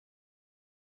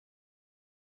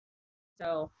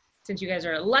So since you guys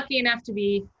are lucky enough to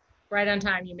be right on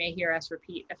time, you may hear us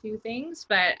repeat a few things.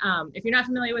 But if you're not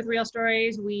familiar with Real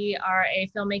Stories, we are a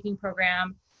filmmaking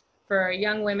program for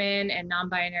young women and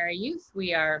non-binary youth.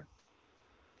 We are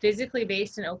physically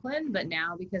based in Oakland, but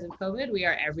now because of COVID, we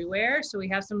are everywhere. So we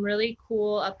have some really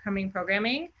cool upcoming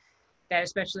programming that,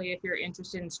 especially if you're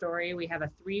interested in story, we have a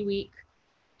 3-week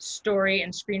story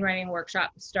and screenwriting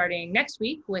workshop starting next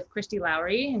week with Christy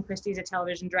Lowry. And Christy's a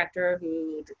television director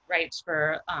who writes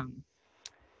for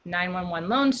 911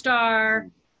 Lone Star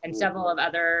and several of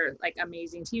other like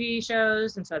amazing TV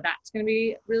shows. And so that's going to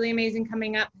be really amazing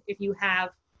coming up. If you have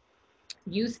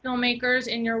youth filmmakers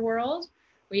in your world,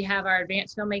 we have our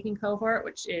advanced filmmaking cohort,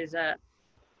 which is a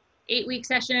 8-week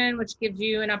session, which gives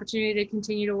you an opportunity to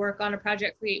continue to work on a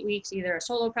project for 8 weeks, either a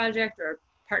solo project or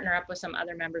partner up with some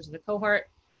other members of the cohort.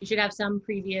 You should have some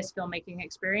previous filmmaking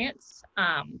experience.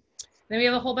 Then we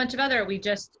have a whole bunch of other, we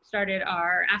just started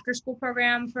our after school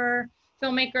program for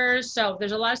filmmakers. So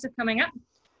there's a lot of stuff coming up.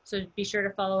 So be sure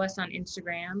to follow us on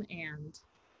Instagram and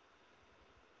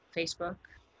Facebook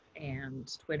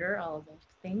and Twitter, all of those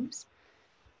things.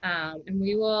 And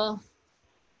we will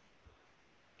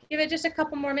give it just a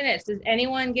couple more minutes. Is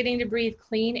anyone getting to breathe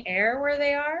clean air where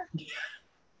they are?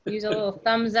 Use a little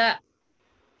thumbs up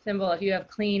symbol if you have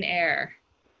clean air.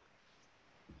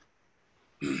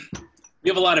 We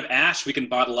have a lot of ash we can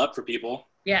bottle up for people.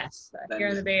 Yes, here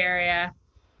in the Bay Area,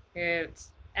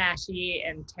 it's ashy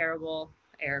and terrible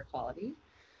air quality.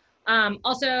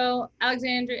 Also,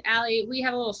 Alexandra, Allie, we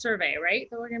have a little survey, right?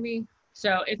 That we're gonna be,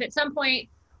 so if at some point,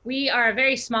 we are a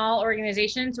very small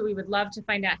organization, so we would love to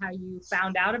find out how you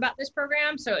found out about this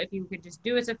program. So if you could just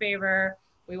do us a favor,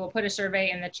 we will put a survey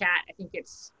in the chat. I think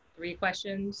it's 3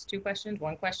 questions, 2 questions,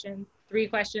 1 question, 3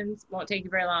 questions. Won't take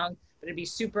you very long, but it'd be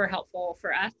super helpful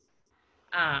for us.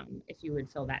 If you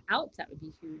would fill that out, that would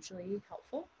be hugely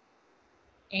helpful.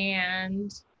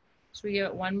 And should we give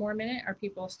it 1 more minute? Are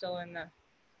people still in the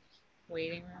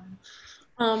waiting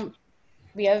room?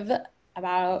 We have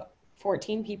about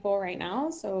 14 people right now.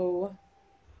 So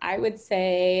I would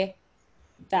say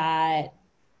that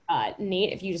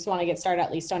Nate, if you just want to get started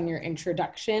at least on your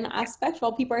introduction aspect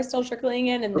while people are still trickling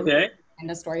in, and then and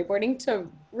the storyboarding to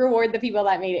reward the people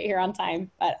that made it here on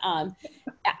time. But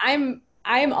I'm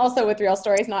also with Real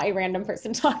Stories, not a random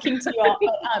person talking to you all.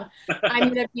 But,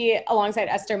 I'm going to be alongside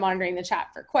Esther monitoring the chat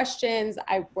for questions.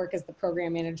 I work as the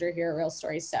program manager here at Real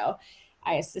Stories, so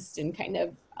I assist in kind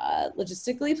of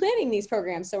logistically planning these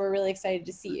programs. So we're really excited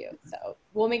to see you. So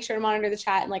we'll make sure to monitor the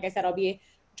chat. And like I said, I'll be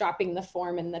dropping the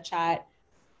form in the chat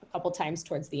a couple times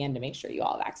towards the end to make sure you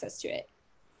all have access to it.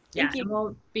 Yeah, and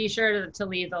we'll be sure to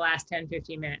leave the last 10,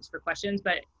 15 minutes for questions.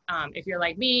 But if you're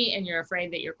like me and you're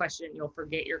afraid that you'll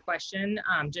forget your question,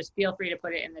 just feel free to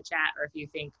put it in the chat, or if you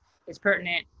think it's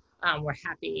pertinent, we're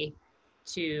happy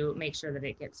to make sure that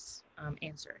it gets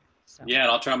answered. So. Yeah,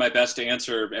 and I'll try my best to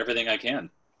answer everything I can.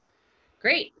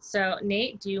 Great. So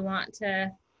Nate, do you want to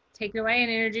take it away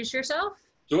and introduce yourself?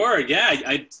 Sure, yeah.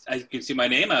 I can see my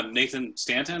name. I'm Nathan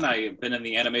Stanton. I've been in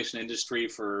the animation industry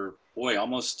for,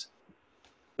 almost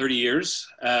 30 years,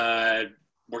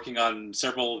 working on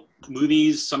several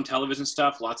movies, some television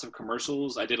stuff, lots of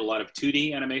commercials. I did a lot of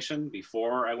 2D animation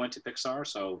before I went to Pixar.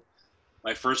 So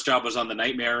my first job was on The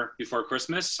Nightmare Before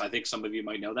Christmas. I think some of you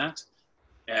might know that.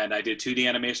 And I did 2D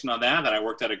animation on that. Then I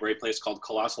worked at a great place called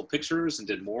Colossal Pictures and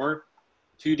did more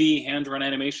 2D hand-drawn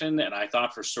animation. And I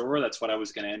thought for sure that's what I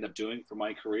was going to end up doing for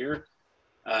my career.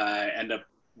 End up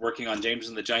working on James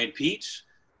and the Giant Peach.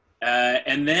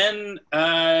 And then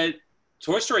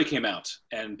Toy Story came out,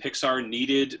 and Pixar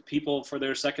needed people for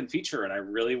their second feature, and I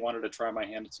really wanted to try my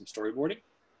hand at some storyboarding.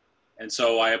 And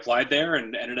so I applied there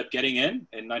and ended up getting in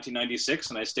 1996,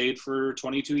 and I stayed for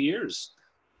 22 years.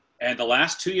 And the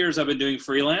last 2 years I've been doing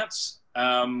freelance,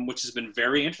 which has been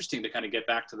very interesting to kind of get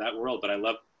back to that world, but I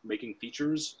love making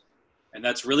features. And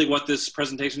that's really what this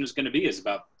presentation is going to be, is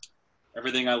about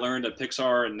everything I learned at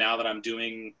Pixar and now that I'm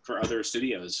doing for other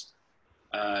studios.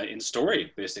 In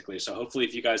story, basically. So hopefully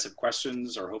if you guys have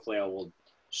questions, or hopefully I will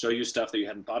show you stuff that you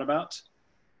hadn't thought about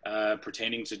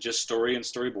pertaining to just story and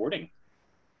storyboarding.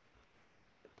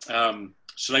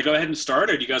 Should I go ahead and start,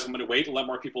 or do you guys want me to wait and let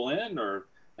more people in, or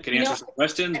I can answer some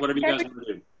questions, whatever you guys want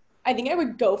to do? I think I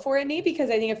would go for it, Nate, because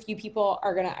I think a few people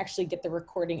are going to actually get the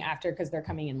recording after because they're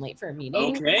coming in late for a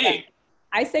meeting. Okay.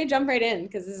 I say jump right in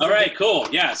because this is all right, cool.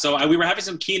 Yeah, so we were having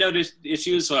some keynote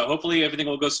issues, so hopefully everything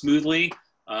will go smoothly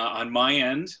on my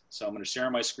end. So I'm going to share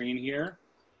my screen here,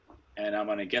 and I'm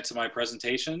going to get to my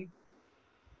presentation.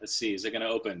 Let's see, is it going to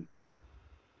open?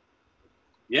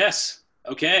 Yes.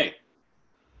 Okay.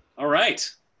 All right.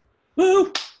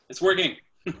 Woo! It's working.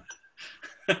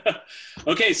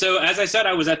 Okay, so as I said,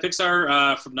 I was at Pixar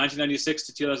from 1996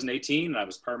 to 2018, and I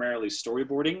was primarily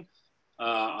storyboarding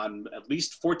on at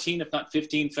least 14, if not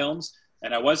 15 films.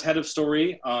 And I was head of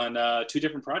story on 2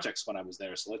 different projects when I was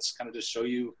there. So let's kind of just show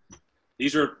you.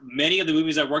 These are many of the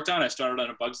movies I worked on. I started on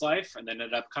A Bug's Life and then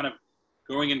ended up kind of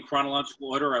going in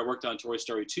chronological order. I worked on Toy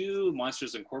Story 2,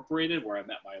 Monsters Incorporated, where I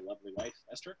met my lovely wife,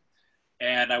 Esther.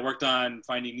 And I worked on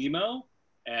Finding Nemo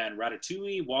and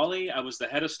Ratatouille, Wall-E. I was the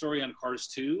head of story on Cars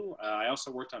 2. I also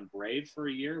worked on Brave for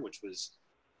a year, which was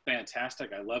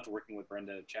fantastic. I loved working with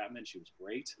Brenda Chapman. She was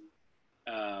great.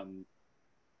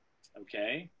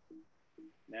 Okay.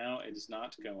 Now it is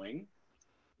not going.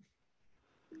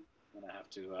 And I have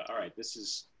to, all right, this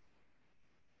is,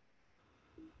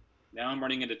 now I'm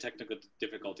running into technical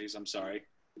difficulties. I'm sorry.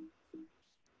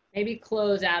 Maybe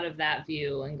close out of that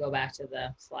view and go back to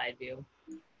the slide view.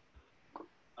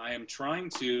 I am trying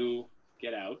to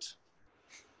get out.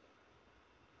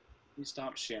 Please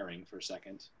stop sharing for a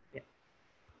second. Yeah.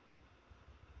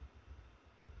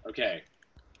 Okay.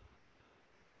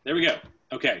 There we go.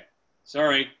 Okay.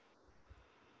 Sorry.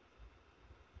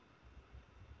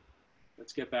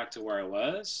 Let's get back to where I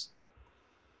was.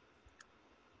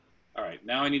 All right,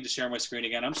 now I need to share my screen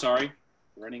again. I'm sorry,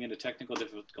 running into technical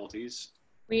difficulties.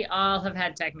 We all have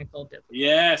had technical difficulties.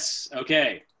 Yes,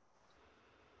 okay.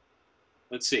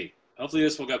 Let's see. Hopefully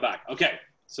this will go back. Okay,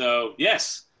 so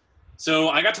yes. So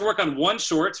I got to work on 1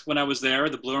 short when I was there,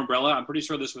 The Blue Umbrella. I'm pretty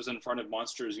sure this was in front of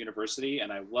Monsters University,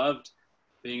 and I loved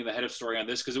being the head of story on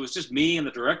this because it was just me and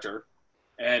the director,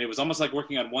 and it was almost like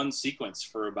working on 1 sequence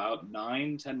for about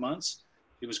 9-10 months.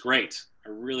 It was great. I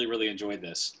really, really enjoyed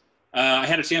this. I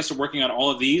had a chance to working on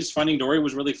all of these. Finding Dory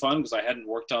was really fun because I hadn't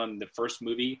worked on the first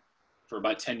movie for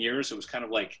about 10 years. It was kind of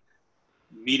like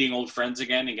meeting old friends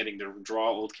again and getting to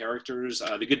draw old characters.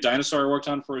 The Good Dinosaur I worked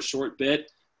on for a short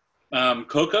bit.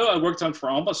 Coco I worked on for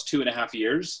almost 2.5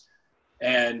 years.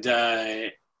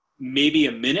 And maybe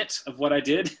a minute of what I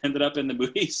did ended up in the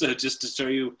movie. So just to show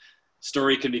you,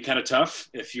 story can be kind of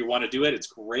tough. If you want to do it, it's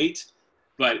great.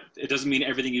 But it doesn't mean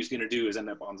everything he's going to do is end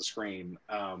up on the screen.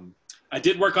 I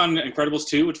did work on Incredibles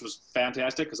 2, which was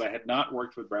fantastic because I had not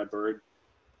worked with Brad Bird.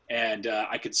 And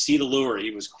I could see the lure.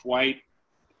 He was quite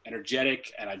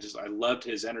energetic, and I loved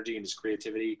his energy and his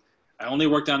creativity. I only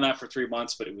worked on that for 3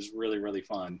 months, but it was really, really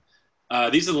fun.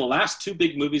 These are the last 2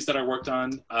 big movies that I worked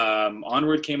on.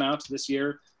 Onward came out this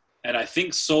year, and I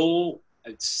think Soul,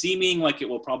 it's seeming like it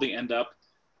will probably end up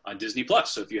on Disney+.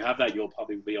 So if you have that, you'll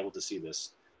probably be able to see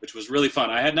this, which was really fun.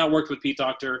 I had not worked with Pete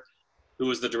Docter, who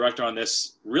was the director on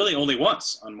this, really only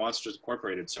once on Monsters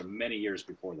Incorporated, so many years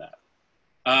before that.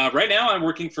 Right now, I'm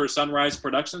working for Sunrise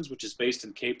Productions, which is based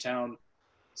in Cape Town,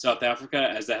 South Africa,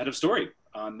 as the head of story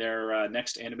on their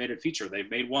next animated feature. They've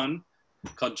made one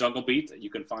called Jungle Beat that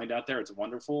you can find out there. It's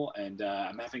wonderful, and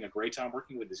I'm having a great time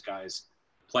working with these guys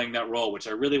playing that role, which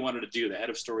I really wanted to do. The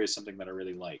head of story is something that I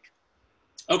really like.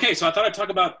 Okay, so I thought I'd talk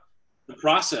about the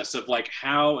process of like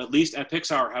how, at least at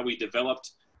Pixar, how we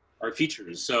developed our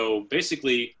features. So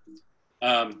basically,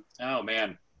 oh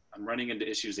man, I'm running into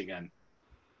issues again.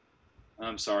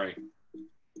 I'm sorry.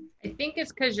 I think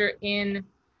it's because you're in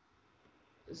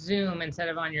Zoom instead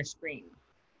of on your screen.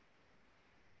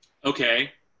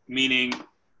 Okay, meaning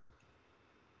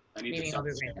I need to stop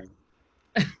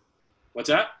sharing. What's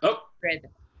that? Oh, Right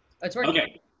there. Oh, it's working.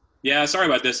 Okay. Yeah, sorry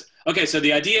about this. Okay, so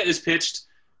the idea is pitched.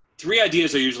 3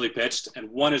 ideas are usually pitched, and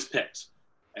 1 is picked.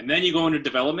 And then you go into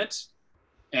development,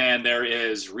 and there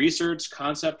is research,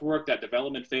 concept work. That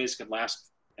development phase can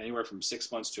last anywhere from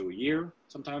 6 months to a year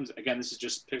sometimes. Again, this is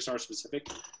just Pixar specific.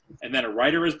 And then a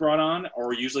writer is brought on,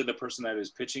 or usually the person that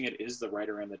is pitching it is the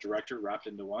writer and the director wrapped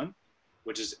into one,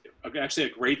 which is actually a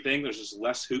great thing. There's just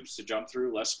less hoops to jump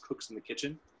through, less cooks in the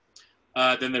kitchen.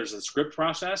 Then there's the script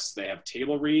process. They have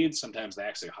table reads. Sometimes they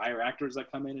actually hire actors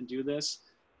that come in and do this.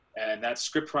 And that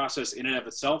script process in and of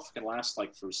itself can last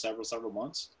like for several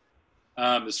months.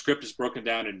 The script is broken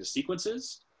down into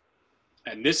sequences.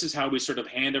 And this is how we sort of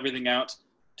hand everything out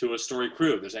to a story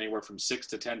crew. There's anywhere from 6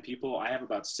 to 10 people. I have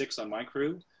about 6 on my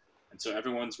crew. And so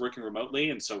everyone's working remotely.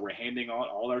 And so we're handing out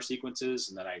all our sequences.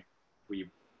 And then we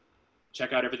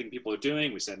check out everything people are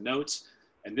doing. We send notes.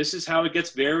 And this is how it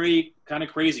gets very kind of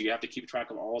crazy. You have to keep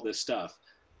track of all this stuff.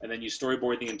 And then you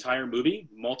storyboard the entire movie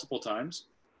multiple times.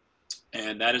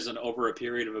 And that is over a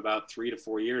period of about 3 to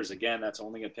 4 years. Again, that's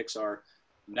only at Pixar.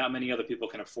 Not many other people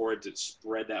can afford to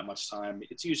spread that much time.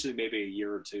 It's usually maybe a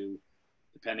year or 2,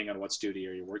 depending on what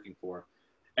studio you're working for.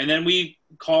 And then we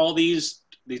call these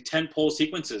the tentpole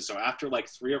sequences. So after like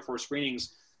 3 or 4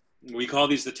 screenings, we call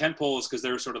these the tentpoles because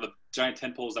they're sort of the giant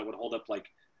tentpoles that would hold up like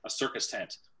a circus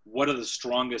tent. What are the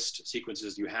strongest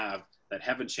sequences you have that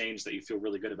haven't changed that you feel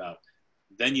really good about.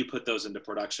 Then you put those into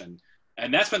production.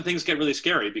 And that's when things get really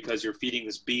scary, because you're feeding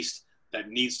this beast that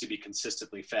needs to be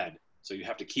consistently fed. So you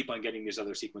have to keep on getting these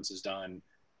other sequences done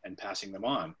and passing them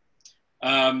on.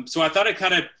 So I thought I'd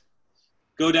kind of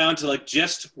go down to like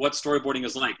just what storyboarding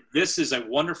is like. This is a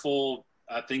wonderful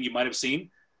thing you might have seen.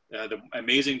 The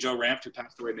amazing Joe Rampt, who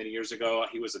passed away many years ago.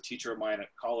 He was a teacher of mine at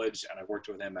college, and I worked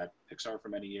with him at Pixar for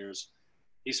many years.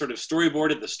 He sort of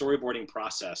storyboarded the storyboarding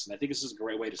process. And I think this is a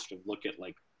great way to sort of look at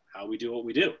like how we do what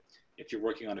we do if you're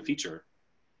working on a feature.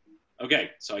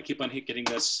 Okay, so I keep on getting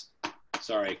this.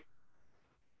 Sorry.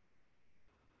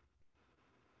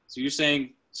 So you're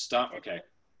saying stop? Okay.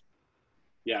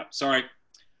 Yeah, sorry.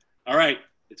 All right,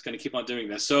 it's going to keep on doing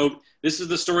this. So this is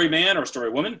the story man or story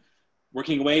woman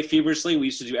working away feverishly. We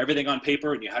used to do everything on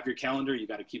paper, and you have your calendar. You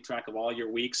got to keep track of all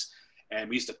your weeks. And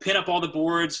we used to pin up all the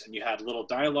boards, and you had little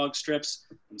dialogue strips.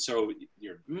 And so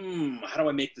you're, how do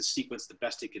I make this sequence the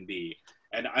best it can be?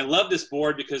 And I love this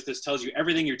board because this tells you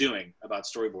everything you're doing about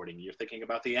storyboarding. You're thinking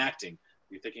about the acting.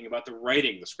 You're thinking about the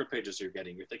writing, the script pages you're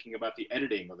getting. You're thinking about the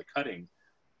editing or the cutting.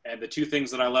 And the two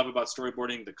things that I love about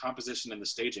storyboarding, the composition and the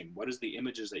staging. What is the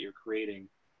images that you're creating,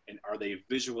 and are they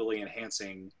visually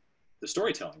enhancing the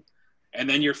storytelling? And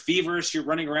then you're feverish, you're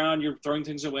running around, you're throwing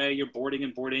things away, you're boarding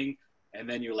and boarding, and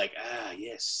then you're like,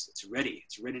 yes, it's ready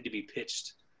to be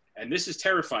pitched. And this is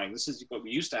terrifying. This is what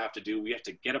we used to have to do. We have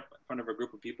to get up in front of a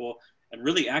group of people and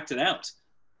really act it out.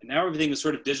 And now everything is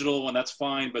sort of digital, and that's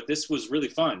fine, but this was really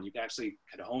fun. You actually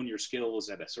could hone your skills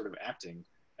at a sort of acting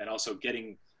and also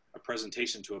getting a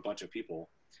presentation to a bunch of people.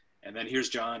 And then here's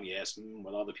John, yes,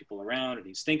 with all the people around, and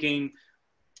he's thinking.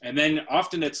 And then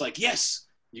often it's like, yes,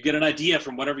 you get an idea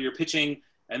from whatever you're pitching.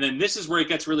 And then this is where it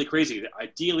gets really crazy.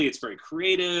 Ideally, it's very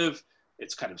creative.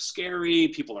 It's kind of scary.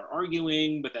 People are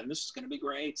arguing, but then this is going to be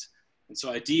great. And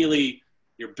so ideally,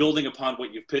 you're building upon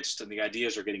what you've pitched, and the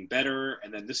ideas are getting better.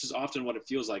 And then this is often what it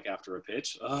feels like after a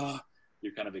pitch.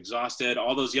 You're kind of exhausted.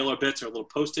 All those yellow bits are a little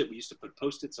Post-it. We used to put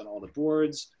Post-its on all the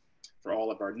boards for all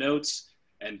of our notes.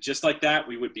 And just like that,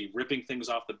 we would be ripping things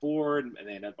off the board, and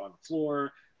they end up on the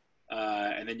floor.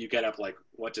 And then you get up like,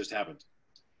 what just happened?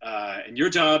 And your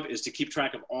job is to keep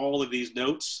track of all of these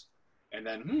notes. And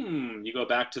then, you go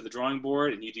back to the drawing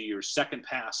board and you do your second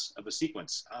pass of a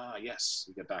sequence. Yes,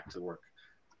 you get back to work.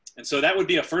 And so that would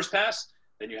be a first pass.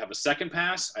 Then you have a second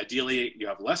pass. Ideally, you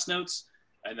have less notes.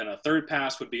 And then a third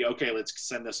pass would be, okay, let's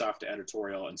send this off to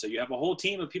editorial. And so you have a whole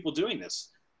team of people doing this.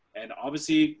 And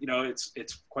obviously,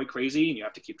 it's quite crazy, and you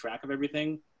have to keep track of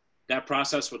everything. That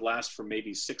process would last for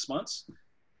maybe 6 months,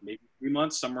 maybe 3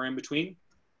 months, somewhere in between.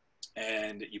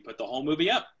 And you put the whole movie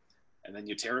up, and then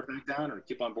you tear it back down or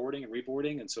keep on boarding and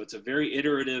reboarding. And so it's a very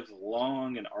iterative,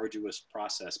 long, and arduous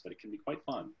process, but it can be quite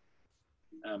fun.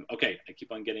 Okay, I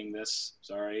keep on getting this.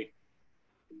 Sorry.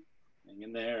 Hang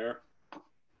in there. All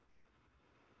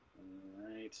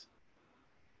right.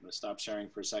 I'm going to stop sharing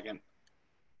for a second.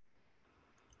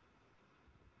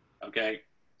 Okay,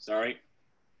 sorry.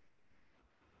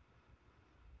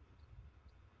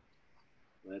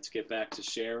 Let's get back to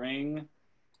sharing.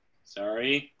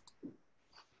 Sorry.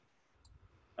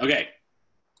 Okay.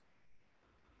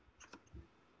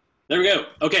 There we go.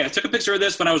 Okay, I took a picture of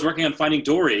this when I was working on Finding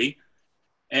Dory,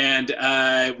 and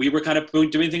we were kind of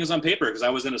doing things on paper because I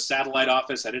was in a satellite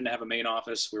office. I didn't have a main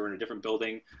office. We were in a different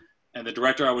building, and the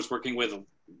director I was working with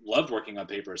loved working on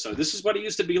paper. So this is what it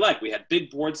used to be like. We had big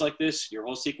boards like this. Your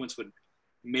whole sequence would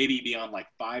maybe be on like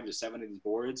 5 to 7 of these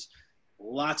boards.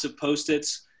 Lots of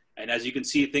Post-its. And as you can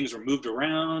see, things were moved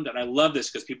around. And I love this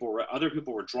because other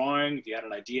people were drawing. If you had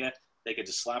an idea, they could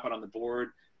just slap it on the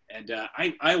board. And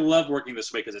I love working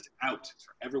this way because it's out. It's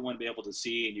for everyone to be able to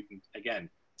see. And you can, again,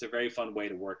 it's a very fun way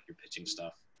to work. You're pitching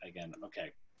stuff. Again,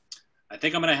 okay. I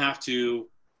think I'm going to have to,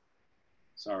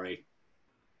 sorry,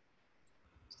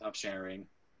 stop sharing.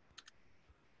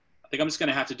 I think I'm just going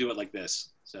to have to do it like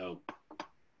this. So,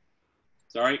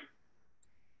 sorry.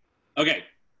 Okay.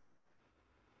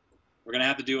 We're going to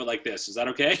have to do it like this. Is that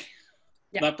okay?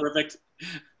 Yeah. Not perfect?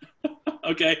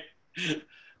 Okay.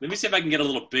 Let me see if I can get a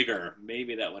little bigger.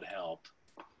 Maybe that would help.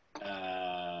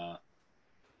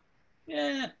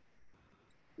 Yeah.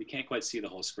 We can't quite see the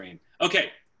whole screen.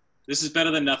 Okay. This is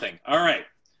better than nothing. All right.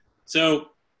 So,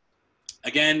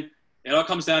 again, it all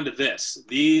comes down to this.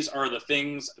 These are the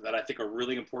things that I think are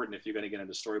really important if you're going to get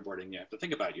into storyboarding. You have to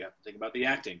think about. You have to think about the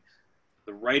acting,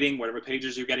 the writing, whatever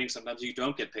pages you're getting. Sometimes you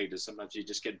don't get pages. Sometimes you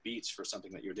just get beats for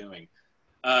something that you're doing.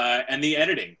 And the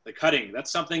editing, the cutting.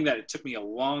 That's something that it took me a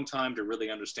long time to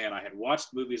really understand. I had watched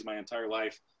movies my entire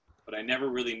life, but I never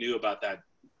really knew about that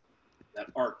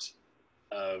art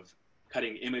of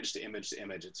cutting image to image to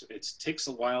image. It takes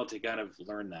a while to kind of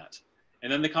learn that.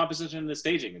 And then the composition and the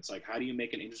staging. It's like, how do you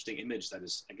make an interesting image that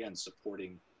is, again,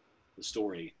 supporting the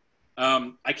story?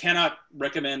 I cannot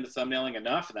recommend thumbnailing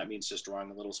enough, and that means just drawing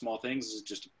the little small things. This is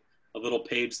just a little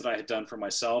page that I had done for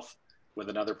myself with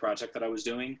another project that I was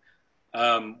doing.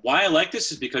 Why I like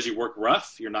this is because you work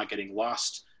rough. You're not getting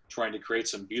lost trying to create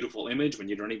some beautiful image when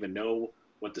you don't even know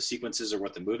what the sequence is or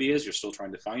what the movie is. You're still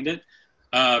trying to find it.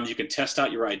 You can test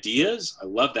out your ideas. I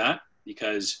love that,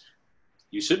 because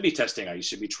you should be testing out. You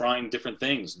should be trying different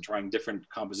things and trying different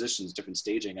compositions, different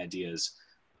staging ideas.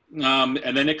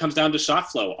 And then it comes down to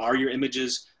shot flow. Are your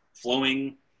images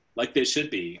flowing like they should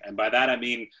be? And by that, I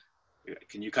mean,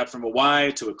 can you cut from a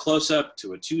wide to a close-up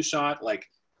to a two-shot? Like,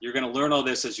 you're going to learn all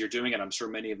this as you're doing it. I'm sure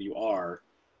many of you are.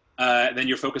 Then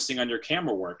you're focusing on your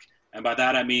camera work. And by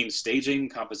that, I mean staging,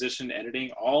 composition,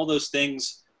 editing, all those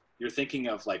things. You're thinking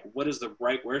of, like, what is the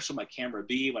right, where should my camera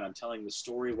be when I'm telling the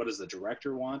story? What does the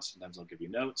director want? Sometimes I'll give you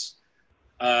notes.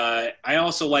 I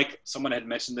also, like, someone had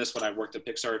mentioned this when I worked at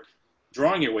Pixar,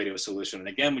 drawing your way to a solution. And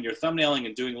again, when you're thumbnailing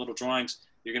and doing little drawings,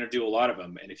 you're going to do a lot of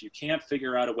them. And if you can't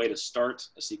figure out a way to start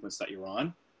a sequence that you're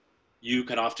on, you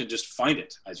can often just find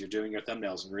it as you're doing your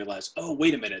thumbnails and realize, oh,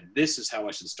 wait a minute, this is how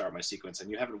I should start my sequence.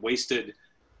 And you haven't wasted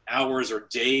hours or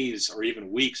days or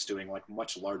even weeks doing, like,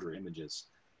 much larger images.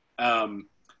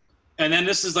 And then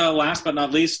this is the last but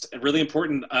not least, really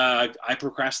important. I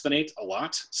procrastinate a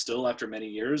lot still after many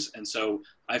years. And so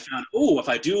I found, oh, if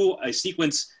I do a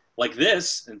sequence like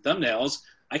this in thumbnails,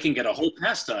 I can get a whole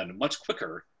pass done much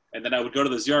quicker. And then I would go to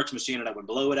the Xerox machine and I would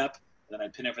blow it up, and then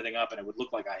I'd pin everything up and it would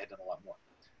look like I had done a lot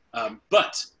more.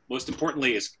 But most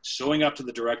importantly is showing up to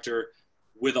the director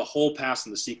with a whole pass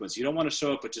in the sequence. You don't want to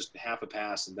show up with just half a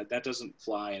pass, and that doesn't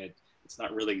fly, and it's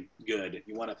not really good.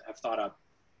 You want to have thought out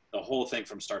the whole thing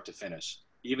from start to finish.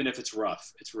 Even if it's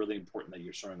rough, it's really important that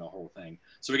you're showing the whole thing.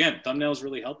 So again, thumbnails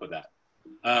really help with that.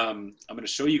 I'm going to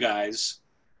show you guys.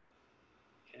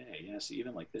 Okay, yeah, so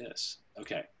even like this.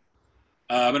 Okay.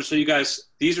 I'm going to show you guys,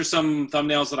 these are some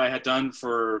thumbnails that I had done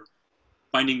for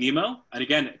Finding Nemo. And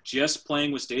again, just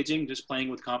playing with staging, just playing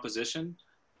with composition,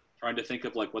 trying to think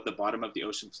of, like, what the bottom of the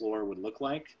ocean floor would look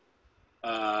like.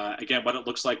 Again, what it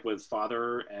looks like with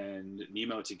Father and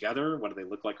Nemo together. What do they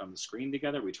look like on the screen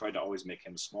together? We tried to always make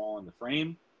him small in the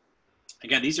frame.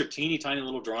 Again, these are teeny tiny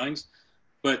little drawings,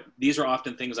 but these are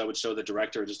often things I would show the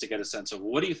director just to get a sense of,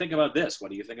 what do you think about this?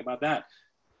 What do you think about that?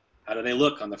 How do they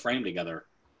look on the frame together?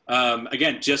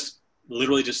 Again, just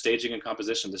literally just staging and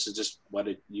composition. This is just what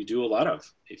you do a lot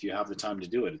of. If you have the time to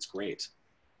do it, it's great.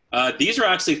 These are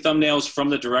actually thumbnails from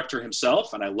the director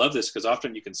himself. And I love this because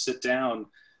often you can sit down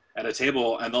at a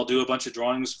table and they'll do a bunch of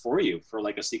drawings for you for,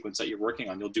 like, a sequence that you're working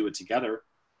on. You'll do it together.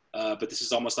 But this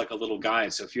is almost like a little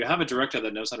guide. So if you have a director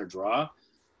that knows how to draw,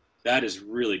 that is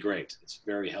really great. It's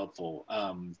very helpful.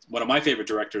 One of my favorite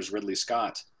directors, Ridley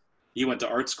Scott, he went to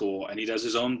art school and he does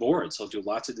his own boards. He'll do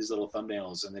lots of these little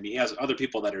thumbnails, and then he has other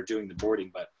people that are doing the boarding,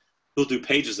 but he'll do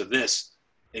pages of this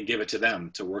and give it to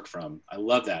them to work from. I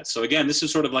love that. So again, this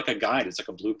is sort of like a guide. It's like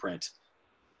a blueprint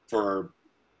for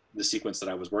the sequence that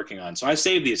I was working on. So I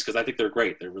saved these because I think they're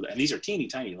great. They're really, and these are teeny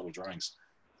tiny little drawings.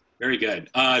 Very good.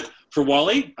 For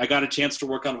Wall-E, I got a chance to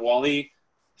work on Wall-E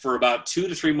for about 2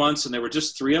 to 3 months, and there were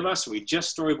just 3 of us. We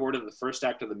just storyboarded the first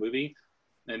act of the movie,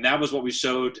 and that was what we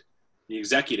showed the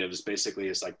executives. Basically,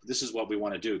 it's like, this is what we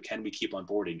want to do. Can we keep on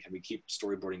boarding? Can we keep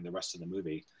storyboarding the rest of the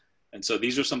movie? And so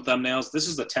these are some thumbnails. This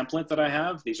is the template that I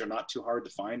have. These are not too hard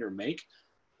to find or make.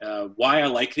 Why I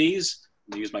like these,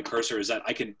 I'm gonna use my cursor, is that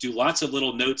I can do lots of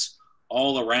little notes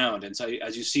all around. And so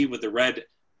as you see with the red,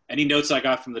 any notes I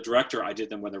got from the director, I did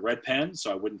them with a red pen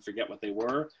so I wouldn't forget what they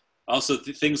were. Also,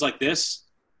 things like this,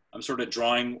 I'm sort of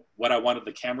drawing what I wanted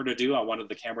the camera to do. I wanted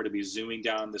the camera to be zooming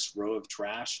down this row of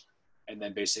trash and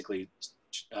then basically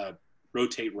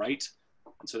rotate right.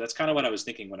 And so that's kind of what I was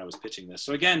thinking when I was pitching this.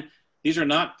 So again, these are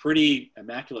not pretty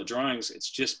immaculate drawings. It's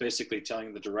just basically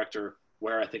telling the director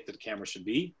where I think the camera should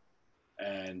be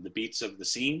and the beats of the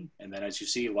scene. And then as you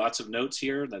see, lots of notes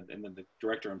here, and then the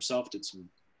director himself did some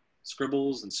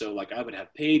scribbles. And so, like, I would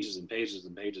have pages and pages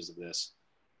and pages of this.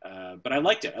 But I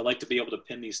liked it. I like to be able to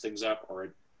pin these things up,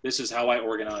 or this is how I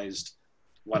organized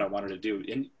what I wanted to do.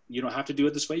 And you don't have to do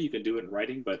it this way. You can do it in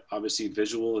writing, but obviously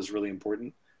visual is really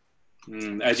important.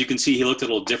 As you can see, he looked a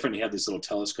little different. He had these little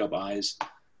telescope eyes.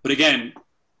 But again,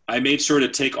 I made sure to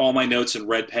take all my notes in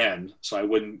red pen so I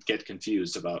wouldn't get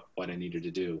confused about what I needed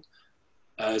to do.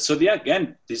 So yeah,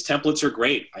 again, these templates are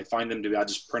great. I find them to be, I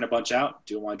just print a bunch out,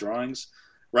 do my drawings.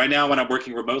 Right now, when I'm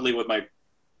working remotely with my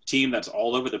team that's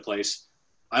all over the place,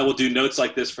 I will do notes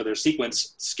like this for their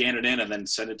sequence, scan it in, and then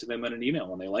send it to them in an email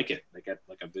when they like it. They get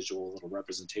like a visual little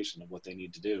representation of what they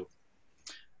need to do.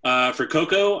 For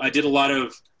Coco, I did a lot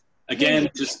of Again,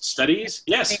 just studies.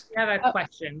 Yes. I have a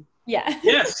question. Yeah.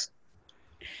 Yes.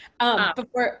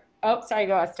 Sorry,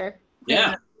 go Esther.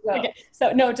 Yeah. Okay.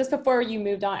 So no, just before you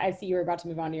moved on, I see you were about to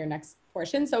move on to your next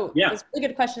portion. So Yeah. there's a really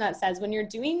good question that says, when you're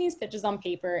doing these pitches on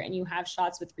paper and you have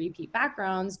shots with repeat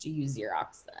backgrounds, do you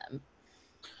Xerox them?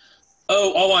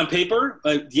 Oh, all on paper?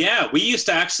 Yeah, we used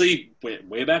to actually,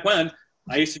 way back when,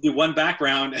 I used to do one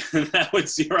background and I would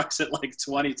Xerox it like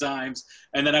 20 times.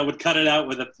 And then I would cut it out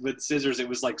with scissors. It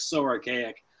was like so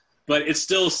archaic, but it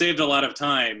still saved a lot of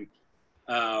time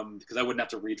because I wouldn't have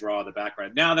to redraw the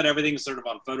background. Now that everything's sort of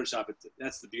on Photoshop,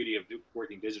 that's the beauty of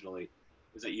working digitally,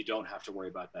 is that you don't have to worry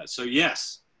about that. So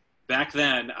yes, back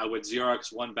then I would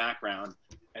Xerox one background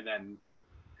and then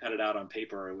cut it out on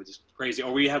paper. It was just crazy.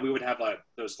 Or we would have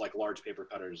those like large paper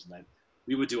cutters, and then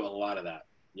we would do a lot of that.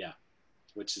 Yeah,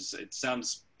 it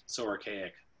sounds so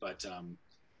archaic, but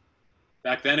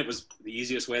back then it was the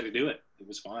easiest way to do it. It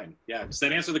was fine. Yeah. Does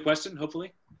that answer the question?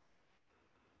 Hopefully.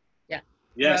 Yeah.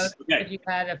 Yes. Rose, okay. If you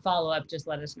had a follow-up, just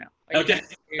let us know. Okay.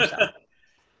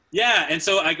 Yeah. And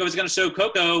so I was going to show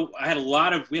Coco. We had a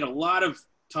lot of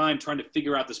time trying to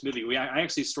figure out this movie. I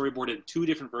actually storyboarded 2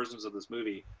 different versions of this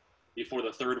movie before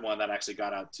the third one that actually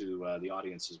got out to the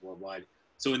audiences worldwide.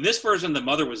 So in this version, the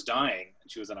mother was dying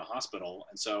and she was in a hospital.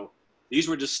 And so these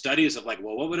were just studies of like,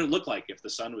 well, what would it look like if the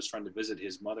son was trying to visit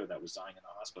his mother that was dying in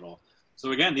the hospital?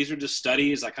 So again, these are just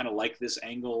studies. I kind of like this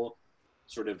angle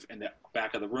sort of in the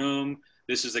back of the room.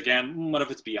 This is, again, what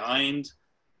if it's behind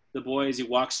the boy as he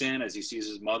walks in, as he sees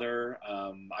his mother?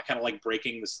 I kind of like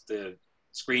breaking the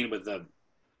screen with the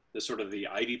sort of the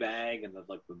ivy bag and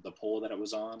the pole that it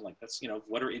was on. Like that's,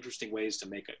 what are interesting ways to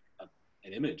make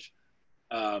an image?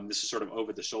 This is sort of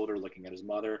over the shoulder looking at his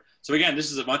mother. So again,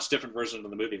 this is a much different version of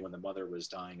the movie when the mother was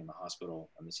dying in the hospital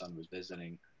and the son was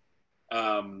visiting.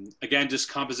 Again, just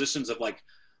compositions of like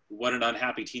what an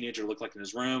unhappy teenager looked like in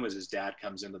his room as his dad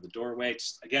comes into the doorway.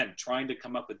 Just, again, trying to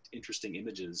come up with interesting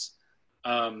images.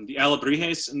 The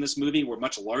alebrijes in this movie were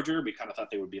much larger. We kind of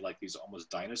thought they would be like these almost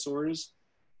dinosaurs.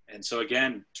 And so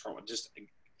again, just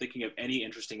thinking of any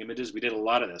interesting images. We did a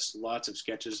lot of this, lots of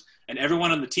sketches, and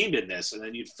everyone on the team did this. And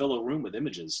then you'd fill a room with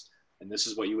images. And this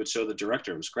is what you would show the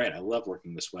director. It was great. I love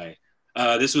working this way.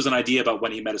 This was an idea about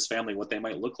when he met his family, what they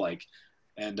might look like.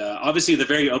 And obviously, at the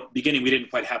very beginning, we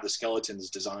didn't quite have the skeletons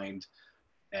designed.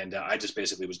 And I just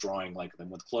basically was drawing like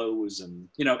them with clothes. And,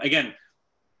 again,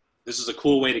 this is a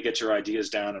cool way to get your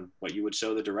ideas down and what you would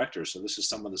show the director. So this is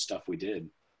some of the stuff we did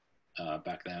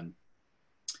back then.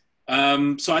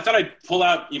 So I thought I'd pull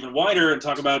out even wider and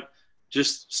talk about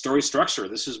just story structure.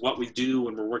 This is what we do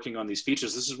when we're working on these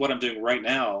features. This is what I'm doing right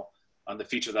now on the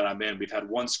feature that I'm in. We've had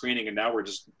one screening and now we're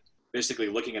just basically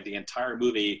looking at the entire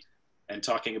movie and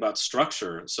talking about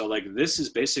structure. So like this is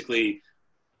basically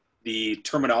the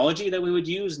terminology that we would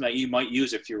use and that you might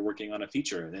use if you're working on a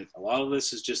feature. And a lot of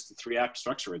this is just the 3-act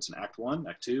structure. It's an act 1,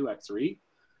 act 2, act 3.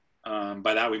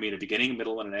 By that we mean a beginning,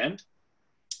 middle, and an end.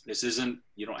 This isn't,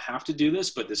 you don't have to do this,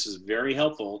 but this is very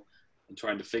helpful in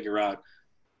trying to figure out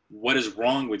what is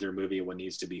wrong with your movie and what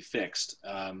needs to be fixed.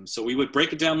 So we would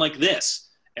break it down like this.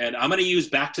 And I'm going to use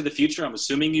Back to the Future. I'm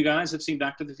assuming you guys have seen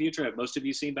Back to the Future. Have most of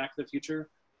you seen Back to the Future?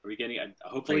 Are we getting,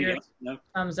 hopefully, yes? No?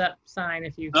 Thumbs up sign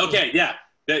if you. Okay, yeah.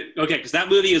 Okay, because that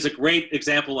movie is a great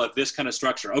example of this kind of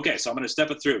structure. Okay, so I'm going to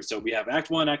step it through. So we have Act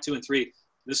 1, Act 2, and 3.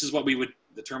 This is what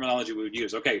the terminology we would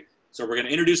use. Okay, so we're going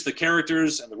to introduce the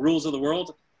characters and the rules of the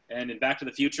world. And in Back to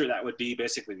the Future, that would be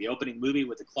basically the opening movie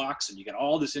with the clocks, and you get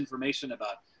all this information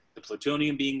about the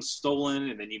plutonium being stolen,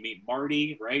 and then you meet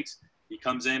Marty, right? He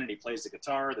comes in and he plays the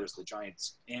guitar. There's the giant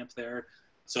amp there.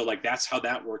 So like that's how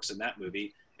that works in that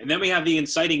movie. And then we have the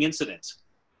inciting incident.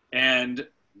 And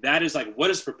that is like, what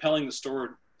is propelling the story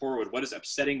forward? What is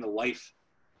upsetting the life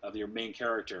of your main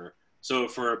character? So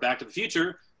for Back to the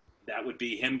Future, that would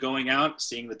be him going out,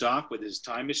 seeing the doc with his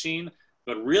time machine.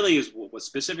 But really is what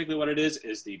specifically what it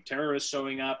is the terrorists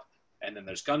showing up, and then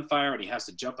there's gunfire and he has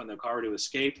to jump in the car to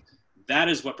escape. That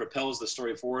is what propels the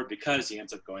story forward because he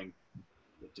ends up going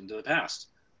into the past.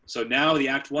 So now the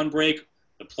Act 1 break,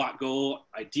 the plot goal,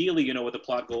 ideally you know what the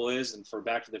plot goal is. And for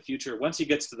Back to the Future, once he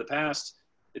gets to the past,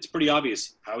 it's pretty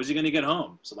obvious. How is he going to get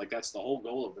home? So like that's the whole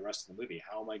goal of the rest of the movie.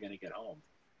 How am I going to get home?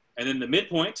 And then the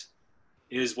midpoint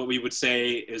is what we would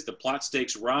say is the plot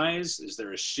stakes rise. Is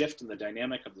there a shift in the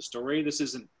dynamic of the story? This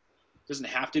doesn't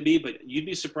have to be, but you'd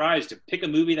be surprised to pick a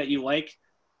movie that you like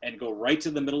and go right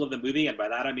to the middle of the movie. And by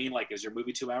that, I mean, like, is your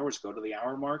movie 2 hours? Go to the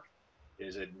hour mark.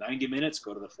 Is it 90 minutes?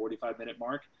 Go to the 45-minute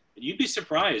mark. And you'd be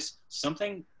surprised.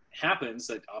 Something happens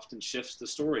that often shifts the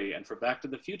story. And for Back to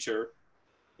the Future,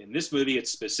 in this movie,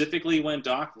 it's specifically when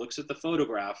Doc looks at the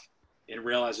photograph and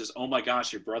realizes, oh my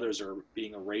gosh, your brothers are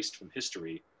being erased from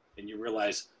history. and you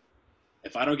realize,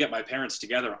 if I don't get my parents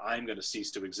together, I'm going to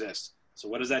cease to exist. So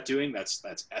what is that doing? That's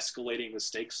escalating the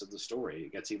stakes of the story.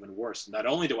 It gets even worse. Not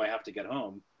only do I have to get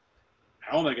home,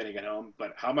 how am I going to get home,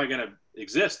 but how am I going to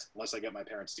exist unless I get my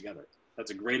parents together?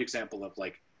 That's a great example of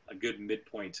like a good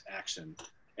midpoint action.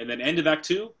 And then end of act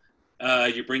 2,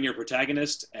 you bring your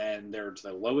protagonist and they're to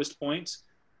the lowest point.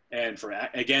 And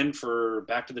for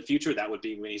Back to the Future, that would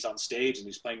be when he's on stage and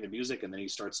he's playing the music and then he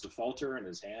starts to falter and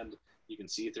his hand, you can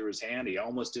see through his hand, he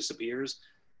almost disappears.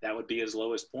 That would be his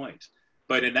lowest point.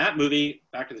 But in that movie,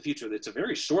 Back to the Future, it's a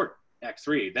very short act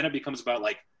 3. Then it becomes about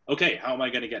like, okay, how am I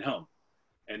going to get home?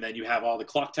 And then you have all the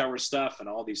clock tower stuff and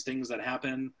all these things that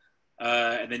happen.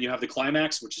 And then you have the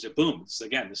climax, which is a boom. So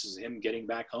again, this is him getting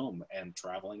back home and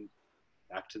traveling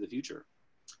back to the future.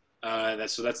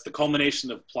 That's the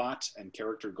culmination of plot and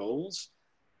character goals.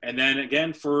 And then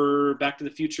again, for Back to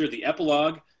the Future, the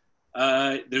epilogue,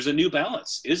 there's a new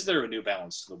balance. Is there a new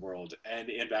balance to the world? And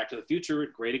in Back to the Future,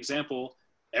 great example,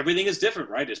 everything is different,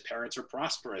 right? His parents are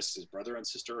prosperous. His brother and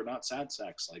sister are not sad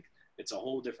sacks. Like, it's a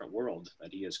whole different world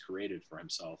that he has created for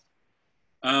himself.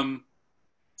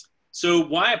 So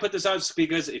why I put this out is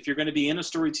because if you're going to be in a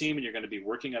story team and you're going to be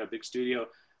working at a big studio,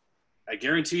 I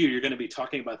guarantee you're going to be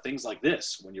talking about things like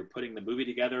this when you're putting the movie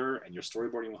together and you're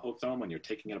storyboarding the whole film, when you're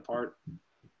taking it apart.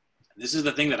 This is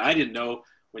the thing that I didn't know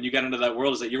when you got into that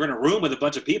world, is that you're in a room with a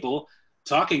bunch of people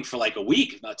talking for like a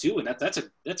week, if not 2. And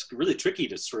that's really tricky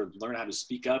to sort of learn how to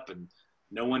speak up and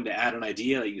know when to add an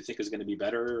idea that you think is going to be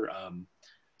better.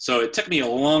 So it took me a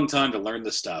long time to learn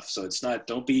this stuff. So it's not,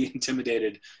 don't be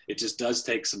intimidated. It just does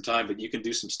take some time, but you can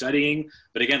do some studying.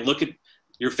 But again, look at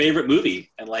your favorite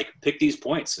movie and like pick these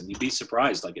points and you'd be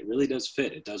surprised. Like, it really does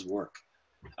fit. It does work.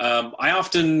 I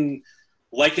often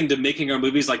liken to making our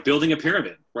movies like building a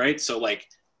pyramid, right? So like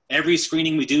every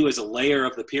screening we do is a layer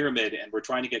of the pyramid and we're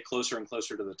trying to get closer and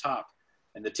closer to the top.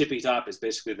 And the tippy top is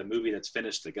basically the movie that's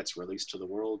finished, that gets released to the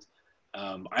world.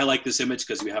 I like this image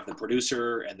because we have the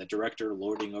producer and the director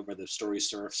lording over the story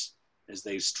serfs as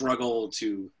they struggle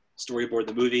to storyboard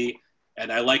the movie. And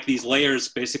I like these layers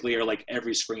basically are like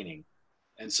every screening.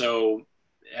 And so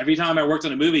every time I worked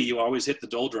on a movie, you always hit the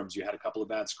doldrums. You had a couple of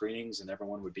bad screenings and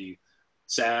everyone would be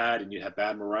sad and you'd have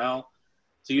bad morale.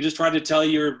 So you just try to tell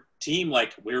your team,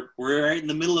 like, we're right in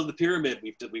the middle of the pyramid.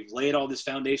 We've laid all this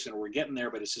foundation, we're getting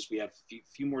there, but it's just we have a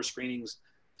few more screenings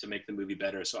to make the movie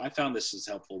better. So I found this is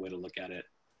a helpful way to look at it.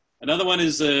 Another one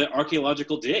is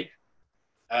archaeological dig.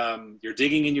 You're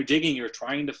digging and you're digging, you're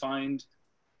trying to find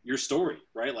your story,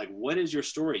 right? Like, what is your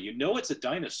story? You know it's a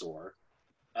dinosaur,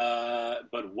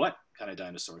 but what kind of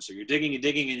dinosaur? So you're digging and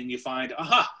digging and then you find,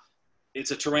 aha, it's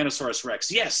a Tyrannosaurus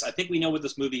Rex. Yes, I think we know what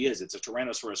this movie is. It's a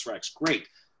Tyrannosaurus Rex. Great.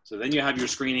 So then you have your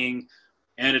screening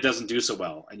and it doesn't do so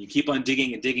well. And you keep on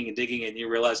digging and digging and digging and you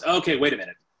realize, okay, wait a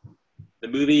minute. The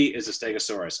movie is a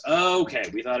Stegosaurus. Okay,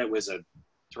 we thought it was a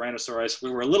Tyrannosaurus. We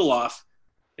were a little off.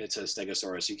 It's a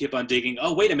Stegosaurus. You keep on digging.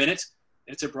 Oh, wait a minute.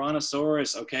 It's a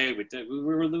Brontosaurus. Okay, we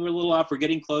were a little off. We're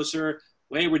getting closer.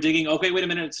 Wait, we're digging. Okay, wait a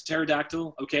minute. It's a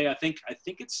pterodactyl. Okay, I think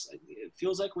it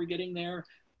feels like we're getting there.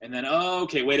 And then, oh,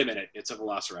 okay, wait a minute. It's a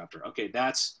velociraptor. Okay,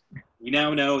 we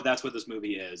now know that's what this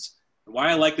movie is. And why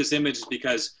I like this image is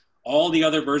because all the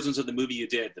other versions of the movie you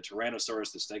did, the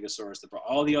Tyrannosaurus, the Stegosaurus,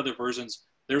 all the other versions,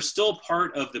 they're still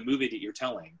part of the movie that you're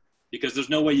telling, because there's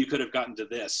no way you could have gotten to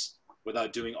this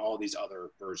without doing all these other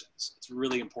versions. It's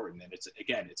really important. And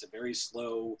it's a very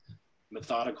slow,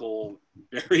 methodical,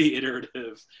 very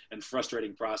iterative and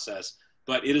frustrating process,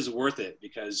 but it is worth it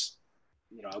because,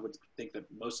 I would think that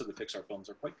most of the Pixar films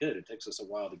are quite good. It takes us a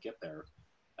while to get there.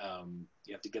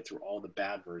 You have to get through all the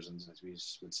bad versions, as we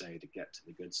would say, to get to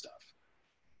the good stuff.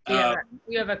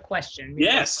 You have a question.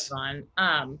 Yes.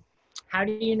 How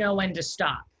do you know when to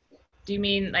stop? Do you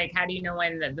mean, like, how do you know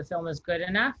when the film is good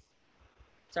enough?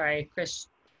 Sorry,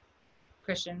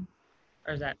 Christian,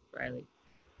 or is that Riley?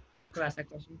 Who asked that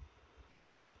question?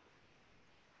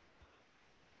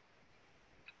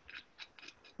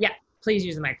 Yeah, please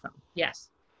use the microphone. Yes.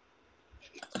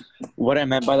 What I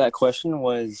meant by that question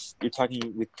was, you're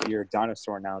talking with your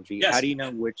dinosaur analogy. Yes. How do you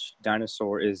know which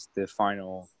dinosaur is the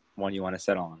final one you want to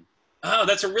settle on? Oh,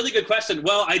 that's a really good question.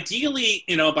 Well, ideally,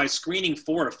 by screening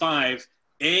 4 or 5,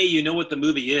 you know what the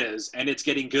movie is, and it's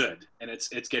getting good, and it's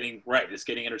getting right. It's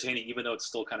getting entertaining, even though it's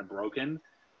still kind of broken.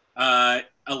 A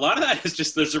lot of that is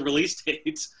just there's a release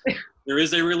date. There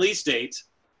is a release date,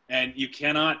 and you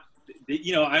cannot.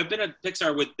 I've been at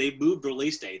Pixar they moved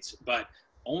release dates, but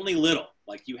only little.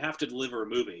 Like, you have to deliver a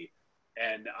movie,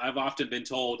 and I've often been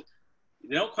told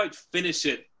they don't quite finish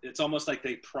it. It's almost like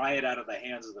they pry it out of the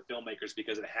hands of the filmmakers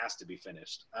because it has to be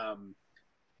finished.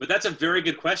 But that's a very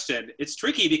good question. It's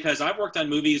tricky because I've worked on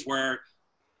movies where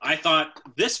I thought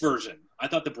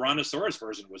the Brontosaurus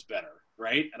version was better,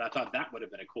 right? And I thought that would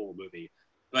have been a cool movie.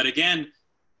 But again,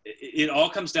 it all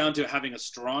comes down to having a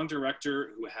strong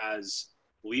director who has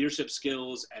leadership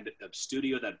skills and a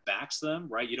studio that backs them,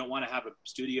 right? You don't want to have a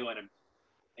studio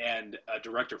and a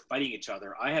director fighting each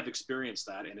other. I have experienced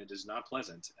that, and it is not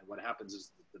pleasant. And what happens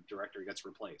is the director gets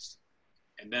replaced.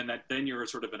 And then you're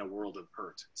sort of in a world of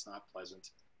hurt. It's not pleasant.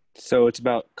 So it's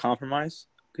about compromise,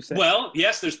 could say? Well,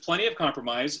 yes, there's plenty of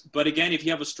compromise. But again, if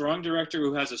you have a strong director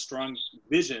who has a strong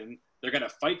vision, they're going to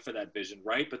fight for that vision,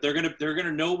 right? But they're going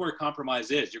to know where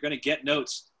compromise is. You're going to get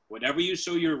notes. Whenever you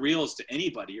show your reels to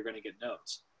anybody, you're going to get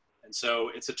notes. And so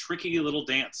it's a tricky little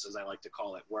dance, as I like to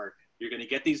call it, where you're going to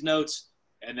get these notes.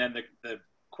 And then the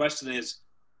question is,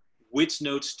 which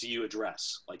notes do you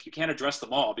address? Like, you can't address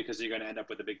them all because you're going to end up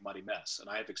with a big muddy mess. And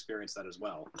I have experienced that as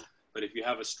well. But if you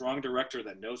have a strong director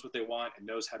that knows what they want and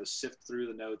knows how to sift through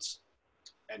the notes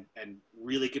and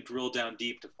really could drill down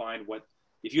deep to find what,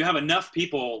 if you have enough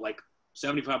people, like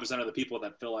 75% of the people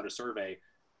that fill out a survey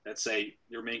that say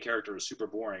your main character is super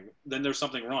boring, then there's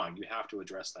something wrong. You have to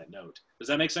address that note. Does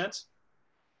that make sense?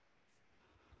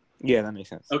 Yeah, that makes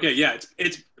sense. Okay, yeah,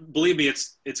 it's believe me,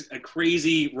 it's a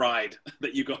crazy ride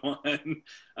that you go on.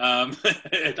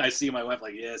 I see my wife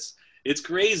like, yes, it's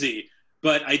crazy.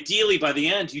 But ideally, by the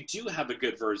end, you do have a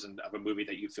good version of a movie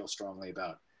that you feel strongly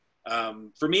about.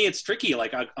 For me, it's tricky.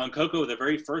 Like on Coco, the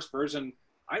very first version,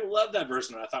 I love that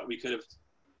version, and I thought we could have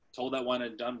told that one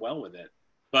and done well with it.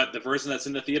 But the version that's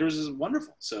in the theaters is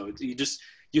wonderful. So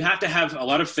you have to have a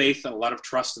lot of faith and a lot of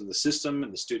trust in the system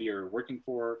and the studio you're working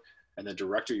for and the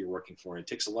director you're working for. It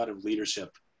takes a lot of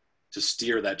leadership to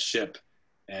steer that ship.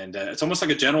 And it's almost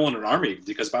like a general in an army,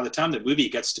 because by the time the movie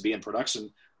gets to be in production,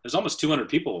 there's almost 200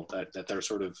 people that they're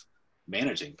sort of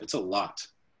managing. It's a lot.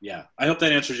 Yeah. I hope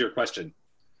that answers your question.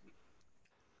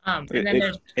 And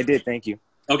then it did. Thank you.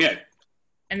 Okay.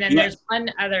 And then there's one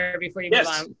other before you move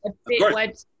on.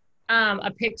 What's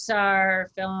a Pixar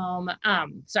film?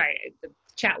 Sorry, the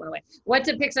chat went away. What's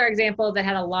a Pixar example that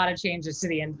had a lot of changes to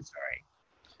the end of the story?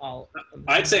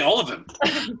 I'd say all of them.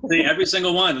 Every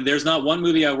single one. There's not one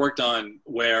movie I worked on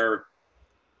where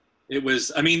it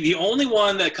was, I mean, the only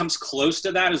one that comes close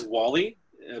to that is WALL-E,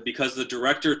 because the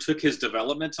director took his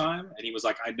development time and he was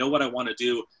like, I know what I want to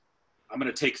do. I'm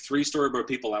going to take 3 storyboard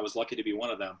people. I was lucky to be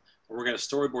one of them. And we're going to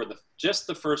storyboard just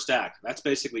the first act. That's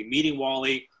basically meeting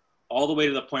WALL-E all the way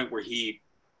to the point where he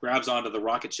grabs onto the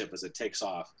rocket ship as it takes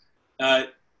off.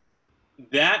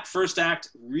 That first act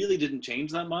really didn't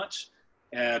change that much.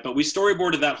 But we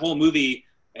storyboarded that whole movie,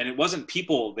 and it wasn't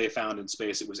people they found in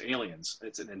space, it was aliens.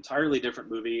 It's an entirely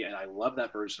different movie, and I love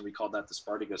that version. We called that the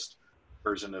Spartacus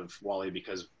version of WALL-E,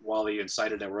 because WALL-E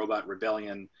incited a robot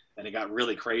rebellion, and it got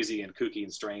really crazy and kooky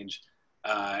and strange.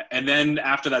 And then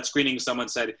after that screening, someone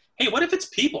said, hey, what if it's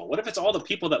people? What if it's all the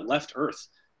people that left Earth?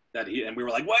 And we were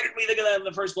like, why didn't we think of that in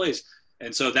the first place?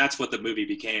 And so that's what the movie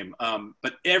became.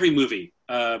 But every movie,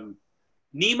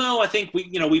 Nemo, I think we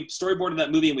storyboarded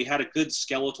that movie and we had a good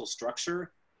skeletal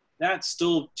structure. That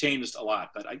still changed a lot.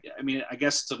 But I mean, I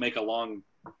guess to make a long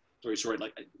story short,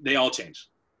 like, they all change.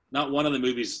 Not one of the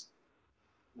movies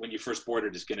when you first board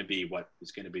it is going to be what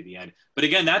is going to be the end. But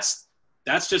again, that's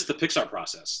just the Pixar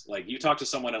process. Like, you talk to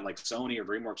someone at like Sony or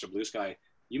DreamWorks or Blue Sky,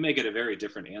 you may get a very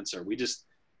different answer.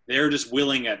 They're just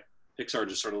willing at Pixar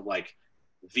to sort of like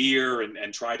veer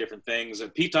and try different things.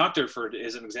 And Pete Docter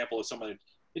is an example of someone.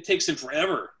 It takes him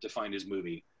forever to find his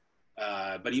movie,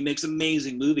 but he makes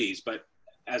amazing movies. But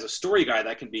as a story guy,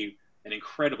 that can be an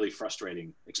incredibly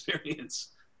frustrating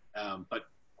experience, but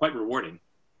quite rewarding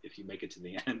if you make it to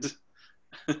the end.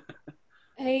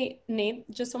 Hey, Nate,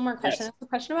 just one more question. Yes. I have a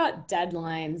question about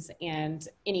deadlines and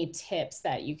any tips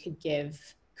that you could give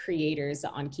creators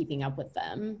on keeping up with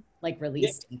them, like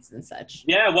release dates and such.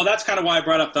 Yeah, well, that's kind of why I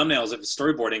brought up thumbnails. If it's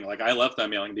storyboarding, like, I love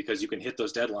thumbnailing because you can hit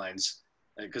those deadlines.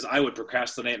 Because I would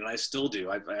procrastinate, and I still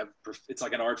do. It's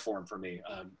like an art form for me.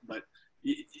 But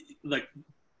like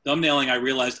thumbnailing, I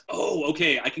realized,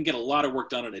 okay, I can get a lot of work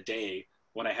done in a day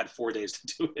when I had 4 days to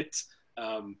do it.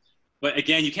 But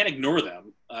again, you can't ignore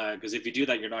them, because if you do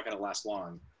that, you're not going to last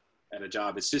long at a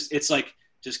job. It's like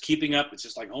just keeping up. It's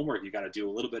just like homework. You got to do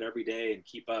a little bit every day and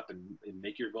keep up and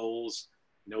make your goals,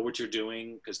 know what you're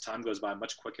doing, because time goes by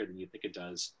much quicker than you think it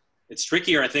does. It's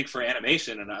trickier, I think, for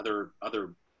animation and other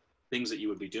things that you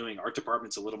would be doing. Art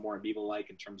department's a little more amoeba-like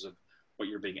in terms of what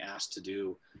you're being asked to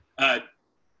do. On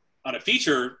a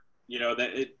feature,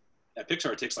 at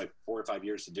Pixar, it takes like 4 or 5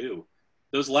 years to do.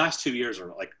 Those last 2 years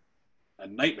are like a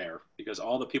nightmare, because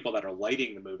all the people that are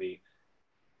lighting the movie,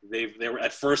 they were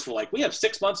at first were like, we have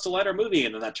 6 months to light our movie,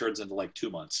 and then that turns into like 2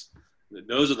 months.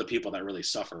 those are the people that really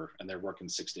suffer, and they're working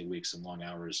 6-day weeks and long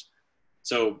hours.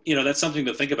 So, you know, that's something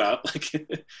to think about, like,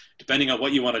 depending on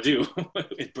what you want to do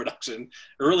in production.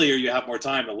 Earlier, you have more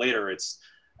time, but later it's,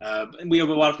 and we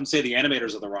often say the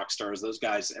animators are the rock stars. Those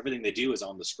guys, everything they do is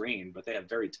on the screen, but they have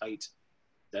very tight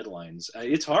deadlines.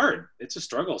 It's hard. It's a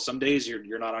struggle. Some days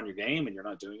you're not on your game and you're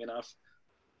not doing enough.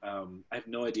 I have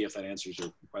no idea if that answers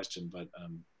your question, but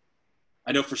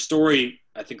I know for story,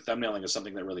 I think thumbnailing is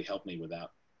something that really helped me with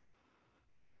that.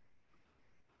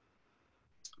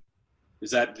 Did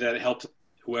that help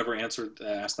whoever asked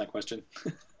that question?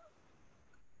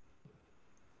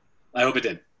 I hope it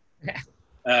did.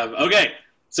 Okay,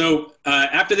 so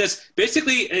after this,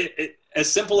 basically,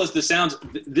 as simple as this sounds,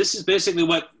 this is basically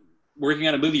what working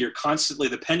on a movie, you're constantly,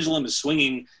 the pendulum is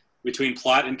swinging between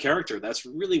plot and character. That's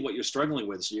really what you're struggling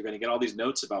with. So you're going to get all these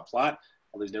notes about plot,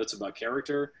 all these notes about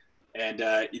character. And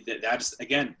that's,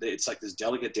 again, it's like this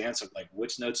delicate dance of like,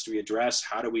 which notes do we address?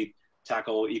 How do we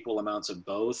tackle equal amounts of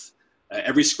both?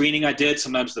 Every screening I did,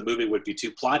 sometimes the movie would be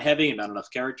too plot heavy and not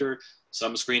enough character.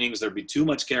 Some screenings, there'd be too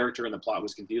much character and the plot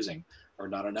was confusing or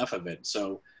not enough of it.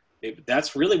 So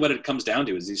that's really what it comes down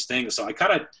to, is these things. So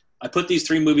I put these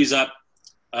 3 movies up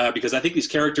because I think these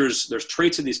characters, there's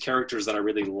traits of these characters that I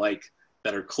really like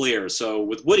that are clear. So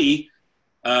with Woody,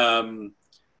 and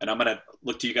I'm going to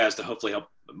look to you guys to hopefully help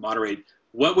moderate,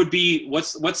 what's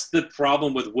the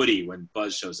problem with Woody when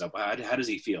Buzz shows up? How does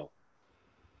he feel?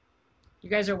 You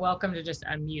guys are welcome to just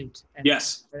unmute and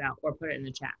Yes. put it out or put it in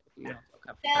the chat if you don't feel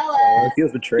comfortable. Jealous. It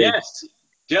feels betrayed. Yes,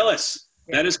 jealous.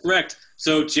 Yeah. That is correct.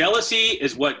 So jealousy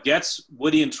is what gets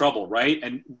Woody in trouble, right?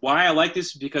 And why I like this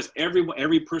is because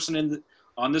every person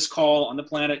on this call on the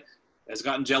planet has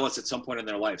gotten jealous at some point in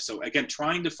their life. So again,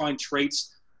 trying to find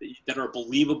traits that are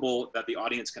believable that the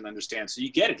audience can understand. So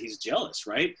you get it. He's jealous,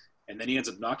 right? And then he ends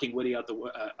up knocking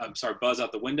Buzz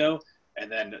out the window,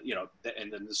 and then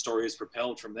and then the story is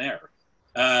propelled from there.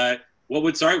 What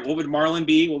would Marlon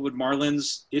be? What would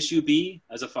Marlon's issue be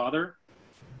as a father?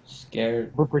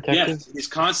 Scared. Overprotective. Yes, he's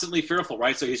constantly fearful,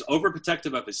 right? So he's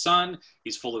overprotective of his son.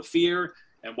 He's full of fear.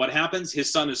 And what happens?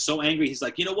 His son is so angry. He's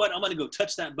like, you know what? I'm going to go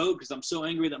touch that boat because I'm so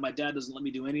angry that my dad doesn't let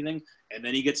me do anything. And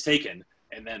then he gets taken.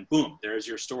 And then boom, there's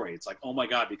your story. It's like, oh my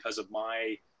God, because of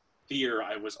my fear,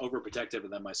 I was overprotective.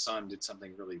 And then my son did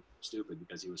something really stupid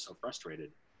because he was so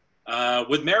frustrated.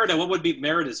 With Merida, what would be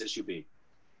Merida's issue be?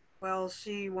 Well,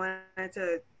 she wanted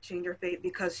to change her fate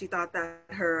because she thought that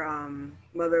her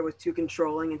mother was too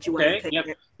controlling, and she wanted to take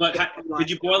it. But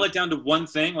could you boil it down to one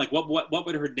thing? Like, what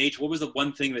would her nature? What was the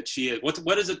one thing that she is?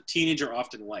 What is a teenager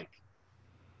often like?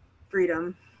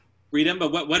 Freedom. Freedom,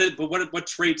 but what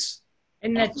traits?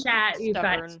 In the chat, you've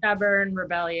got stubborn,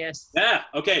 rebellious. Yeah.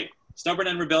 Okay. Stubborn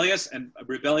and rebellious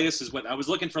is what I was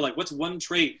looking for. Like, what's one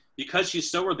trait? Because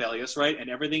she's so rebellious, right? And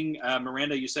everything,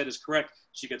 Miranda, you said is correct.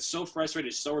 She gets so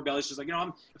frustrated, so rebellious. She's like,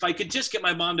 if I could just get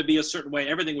my mom to be a certain way,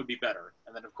 everything would be better.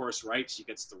 And then, of course, right, she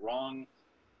gets the wrong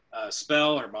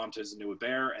spell. Her mom turns into a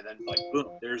bear, and then, like,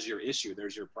 boom, there's your issue.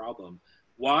 There's your problem.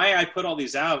 Why I put all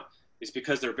these out is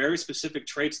because they're very specific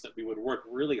traits that we would work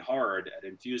really hard at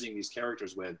infusing these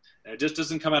characters with. And it just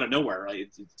doesn't come out of nowhere, right?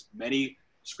 It's many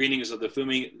screenings of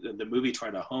the movie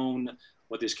trying to hone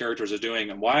what these characters are doing.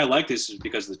 And why I like this is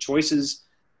because the choices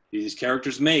these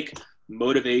characters make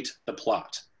motivate the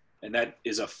plot. And that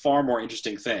is a far more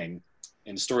interesting thing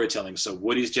in storytelling. So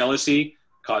Woody's jealousy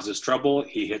causes trouble.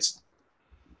 He hits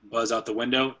Buzz out the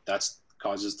window. That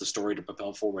causes the story to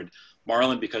propel forward.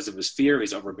 Marlon, because of his fear,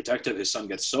 he's overprotective. His son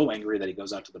gets so angry that he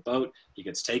goes out to the boat. He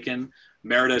gets taken.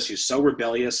 Merida, she's so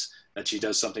rebellious that she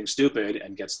does something stupid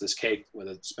and gets this cake with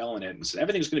a spell in it. And so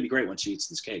everything's going to be great when she eats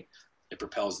this cake. It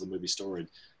propels the movie story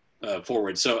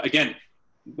forward. So again,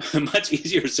 much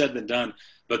easier said than done.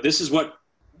 But this is what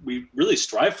we really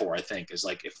strive for, I think, is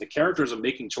like if the characters are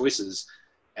making choices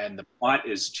and the plot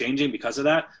is changing because of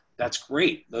that, that's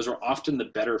great. Those are often the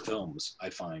better films,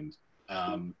 I find.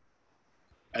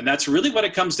 And that's really what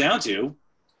it comes down to,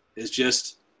 is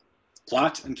just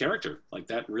plot and character. Like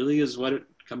that really is what it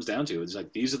comes down to. It's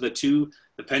like these are the two,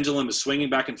 the pendulum is swinging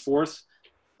back and forth.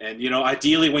 And,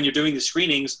 ideally when you're doing the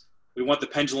screenings, we want the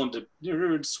pendulum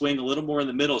to swing a little more in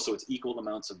the middle so it's equal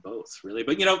amounts of both, really.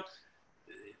 But,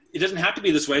 it doesn't have to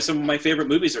be this way. Some of my favorite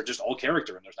movies are just all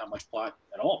character and there's not much plot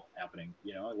at all happening.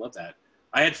 I love that.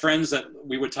 I had friends that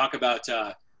we would talk about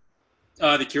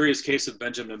The Curious Case of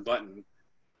Benjamin Button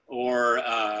or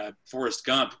Forrest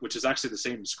Gump, which is actually the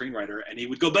same screenwriter, and he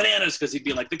would go bananas because he'd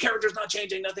be like, the character's not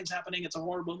changing, nothing's happening, it's a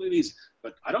horrible movies.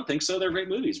 But I don't think so. They're great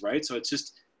movies, right? So it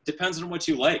just depends on what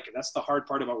you like. And that's the hard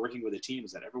part about working with a team,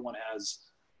 is that everyone has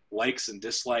likes and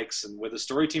dislikes. And with a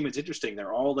story team, it's interesting.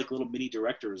 They're all like little mini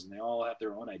directors, and they all have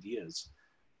their own ideas.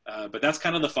 But that's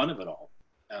kind of the fun of it all.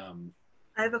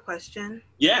 I have a question.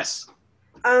 Yes.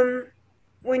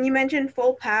 When you mentioned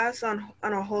full pass on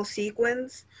a whole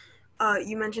sequence,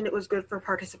 you mentioned it was good for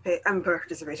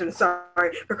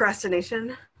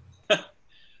procrastination.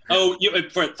 Oh,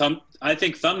 I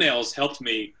think thumbnails helped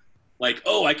me. Like,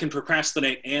 oh, I can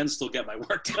procrastinate and still get my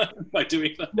work done by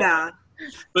doing that. Yeah.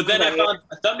 But then I found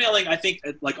thumbnailing, I think,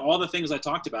 like all the things I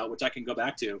talked about, which I can go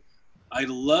back to, I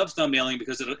love thumbnailing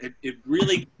because it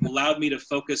really allowed me to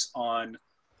focus on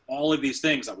all of these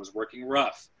things. I was working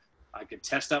rough. I could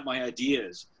test out my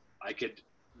ideas. I could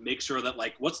make sure that,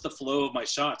 like, what's the flow of my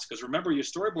shots? Because remember, your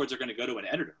storyboards are going to go to an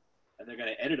editor, and they're going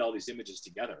to edit all these images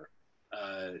together.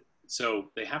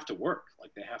 So they have to work.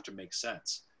 Like, they have to make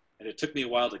sense. And it took me a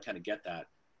while to kind of get that.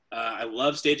 I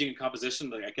love staging and composition.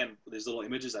 Like, again, these little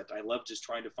images, I love just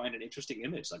trying to find an interesting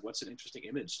image. Like, what's an interesting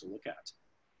image to look at?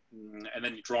 And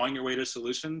then drawing your way to a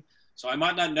solution. So I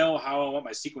might not know how I want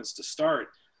my sequence to start,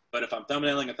 but if I'm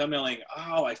thumbnailing,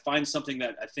 oh, I find something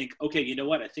that I think, okay, you know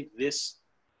what? I think this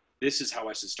is how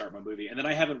I should start my movie. And then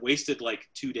I haven't wasted like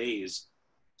 2 days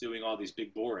doing all these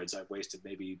big boards. I've wasted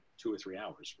maybe 2 or 3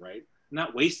 hours, right?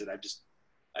 Not wasted.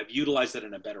 I've utilized it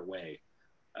in a better way.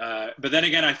 But then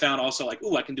again, I found also like,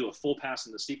 I can do a full pass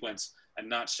in the sequence and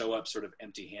not show up sort of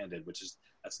empty-handed,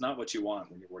 that's not what you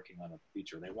want when you're working on a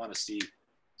feature. They want to see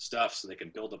stuff so they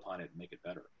can build upon it and make it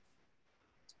better.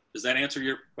 Does that answer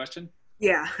your question?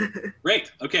 Yeah.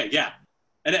 Great. Okay. Yeah.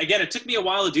 And again, it took me a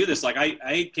while to do this. Like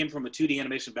I came from a 2D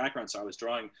animation background, so I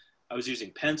was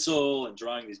using pencil and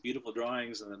drawing these beautiful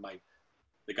drawings, and then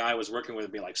the guy I was working with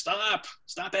would be like, stop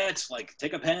it, like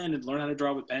take a pen and learn how to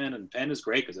draw with pen. And pen is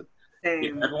great because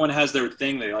everyone has their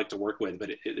thing they like to work with,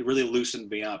 but it really loosened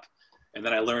me up. And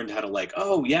then I learned how to like,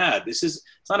 oh yeah, it's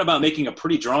not about making a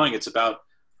pretty drawing. It's about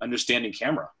understanding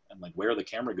camera and like where the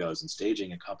camera goes and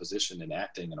staging and composition and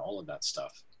acting and all of that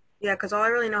stuff. Yeah, because all I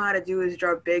really know how to do is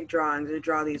draw big drawings or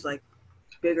draw these like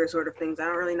bigger sort of things. I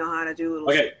don't really know how to do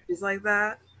little sketches like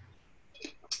that.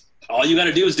 All you got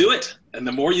to do is do it. And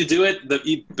the more you do it,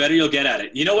 the better you'll get at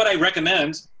it. You know what I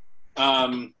recommend,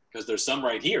 because there's some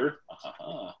right here,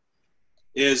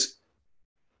 is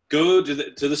go to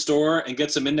the store and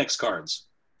get some index cards.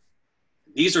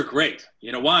 These are great.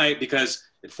 You know why? Because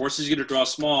it forces you to draw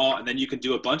small, and then you can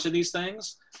do a bunch of these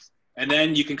things, and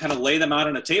then you can kind of lay them out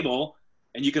on a table,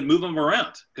 and you can move them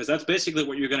around, because that's basically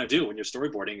what you're going to do when you're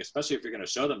storyboarding, especially if you're going to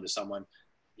show them to someone.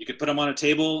 You can put them on a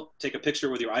table, take a picture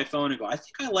with your iPhone, and go, I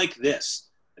think I like this.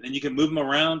 And then you can move them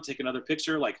around, take another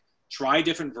picture, like try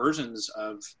different versions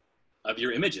of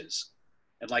your images.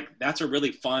 And like, that's a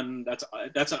really fun, that's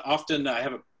often, I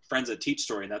have friends that teach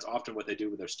story, and that's often what they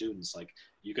do with their students. Like,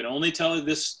 you can only tell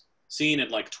this scene in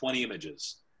like 20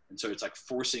 images. And so it's like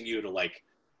forcing you to like,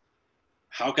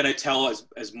 how can I tell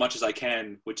as much as I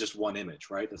can with just one image,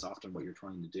 right? That's often what you're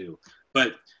trying to do.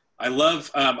 But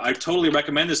I totally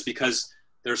recommend this because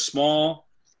they're small,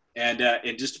 and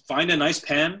just find a nice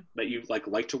pen that you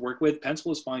like to work with.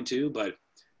 Pencil is fine too, but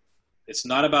it's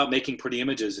not about making pretty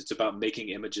images. It's about making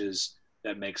images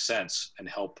that make sense and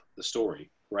help the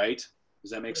story, right?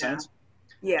 Does that make sense?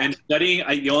 Yeah. And studying,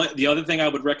 the other thing I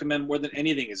would recommend more than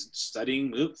anything is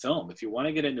studying film. If you want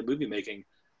to get into movie making,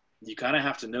 you kind of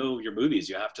have to know your movies.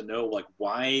 You have to know like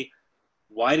why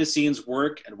do scenes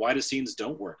work and why do scenes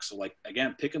don't work. So like,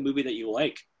 again, pick a movie that you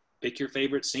like, pick your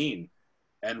favorite scene,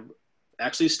 and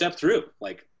actually step through,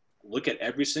 like look at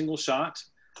every single shot.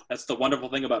 That's the wonderful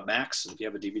thing about Macs. If you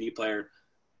have a DVD player,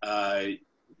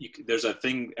 there's a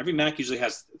thing, every Mac usually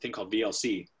has a thing called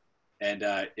VLC, and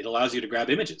it allows you to grab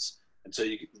images. And so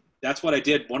that's what I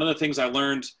did. One of the things I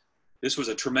learned, this was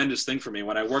a tremendous thing for me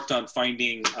when I worked on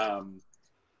Finding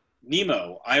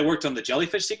Nemo. I worked on the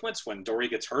jellyfish sequence when Dory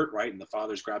gets hurt, right? And the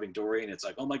father's grabbing Dory, and it's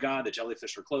like, oh my God, the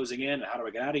jellyfish are closing in, and how do I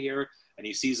get out of here? And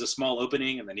he sees a small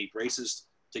opening, and then he races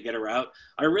to get her out.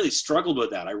 I really struggled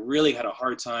with that. I really had a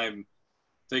hard time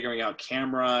figuring out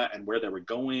camera and where they were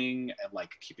going, and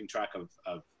like keeping track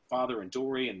of father and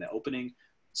Dory and the opening.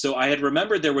 So I had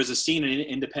remembered there was a scene in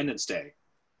Independence Day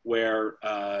where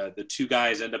the two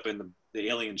guys end up in the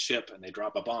alien ship, and they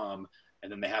drop a bomb,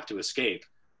 and then they have to escape.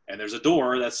 And there's a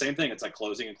door, that same thing. It's like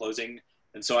closing and closing.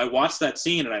 And so I watched that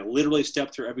scene, and I literally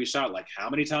stepped through every shot. Like, how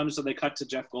many times did they cut to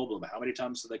Jeff Goldblum? How many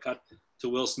times did they cut to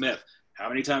Will Smith? How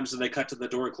many times did they cut to the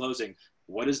door closing?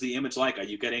 What is the image like? Are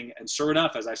you getting, and sure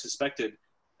enough, as I suspected,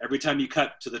 every time you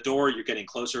cut to the door, you're getting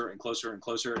closer and closer and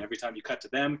closer. And every time you cut to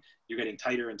them, you're getting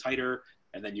tighter and tighter.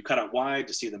 And then you cut out wide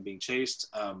to see them being chased.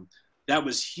 That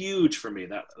was huge for me.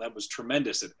 That was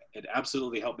tremendous. It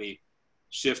absolutely helped me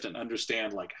shift and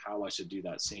understand like how I should do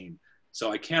that scene.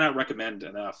 So I cannot recommend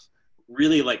enough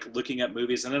really like looking at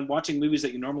movies and then watching movies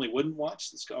that you normally wouldn't watch.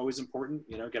 It's always important,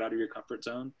 you know, get out of your comfort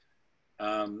zone.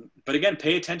 But again,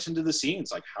 pay attention to the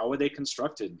scenes. Like, how are they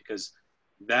constructed? Because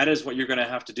that is what you're going to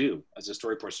have to do as a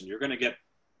story person. You're going to get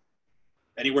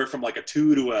anywhere from like a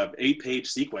 2 to a 8-page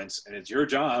sequence, and it's your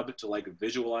job to like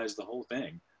visualize the whole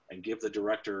thing and give the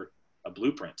director a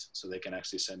blueprint so they can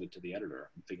actually send it to the editor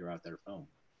and figure out their film.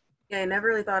 Yeah, I never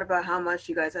really thought about how much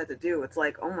you guys had to do. It's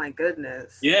like, oh my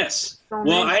goodness. Yes. So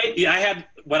well, I had,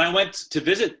 when I went to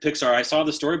visit Pixar, I saw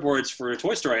the storyboards for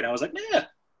Toy Story, and I was like, yeah,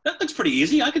 that looks pretty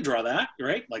easy. I could draw that,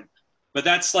 right? Like, but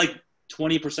that's like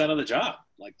 20% of the job.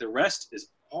 Like, the rest is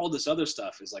all this other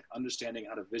stuff, is like understanding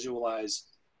how to visualize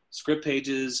script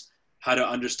pages, how to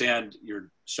understand your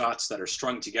shots that are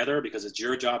strung together, because it's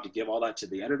your job to give all that to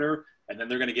the editor, and then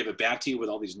they're going to give it back to you with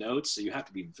all these notes. So you have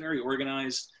to be very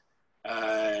organized.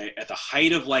 At the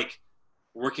height of like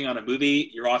working on a movie,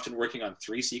 you're often working on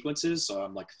 3 sequences. So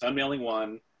I'm like thumbnailing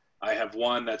one. I have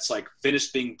one that's like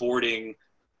finished being boarding,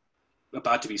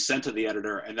 about to be sent to the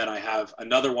editor. And then I have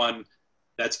another one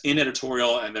that's in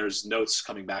editorial and there's notes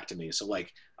coming back to me. So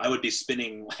like I would be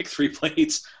spinning like 3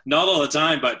 plates, not all the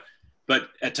time, but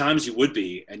at times you would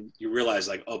be, and you realize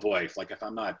like, oh boy, like if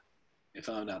I'm not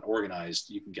organized,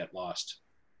 you can get lost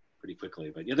pretty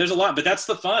quickly. But yeah, there's a lot, but that's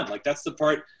the fun. Like that's the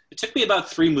part. It took me about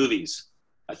 3 movies,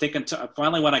 I think, until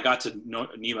finally when I got to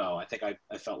Nemo, I think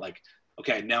I felt like,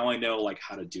 okay, now I know like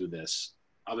how to do this.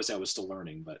 Obviously I was still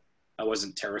learning, but I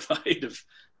wasn't terrified of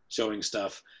showing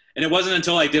stuff. And it wasn't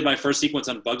until I did my first sequence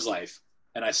on Bug's Life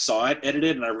and I saw it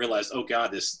edited and I realized, oh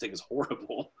God, this thing is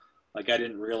horrible. Like I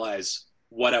didn't realize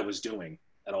what I was doing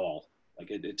at all.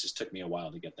 Like it just took me a while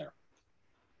to get there.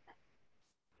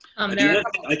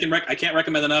 I can't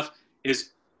recommend enough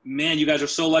is, man, you guys are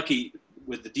so lucky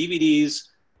with the DVDs.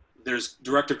 There's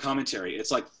director commentary.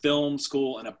 It's like film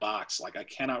school in a box. Like I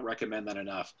cannot recommend that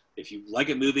enough. If you like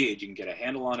a movie and you can get a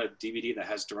handle on a DVD that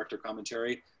has director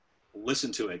commentary,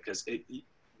 listen to it, because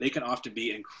they can often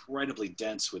be incredibly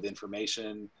dense with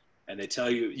information, and they tell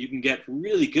you, you can get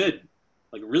really good,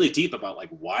 like really deep about like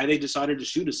why they decided to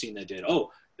shoot a scene they did.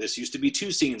 Oh, this used to be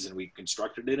 2 scenes and we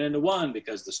constructed it into 1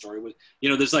 because the story was, you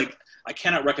know, there's like, I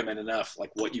cannot recommend enough like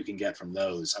what you can get from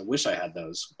those. I wish I had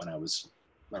those when I was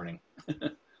learning.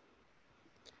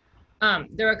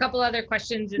 There are a couple other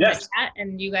questions in the chat,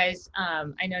 and you guys,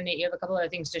 I know Nate, you have a couple other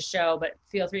things to show, but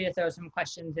feel free to throw some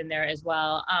questions in there as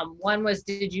well. One was,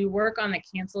 did you work on the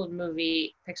canceled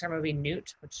Pixar movie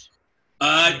Newt?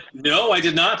 No, I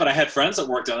did not, but I had friends that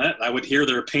worked on it. I would hear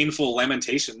their painful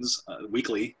lamentations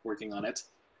weekly working on it.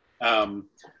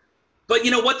 But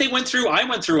you know what they went through, I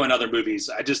went through on other movies.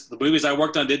 The movies I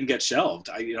worked on didn't get shelved.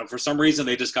 For some reason,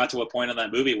 they just got to a point in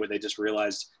that movie where they just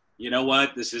realized, you know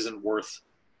what, this isn't worth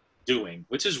doing,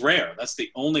 which is rare. That's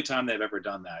the only time they've ever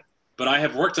done that. But I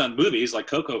have worked on movies like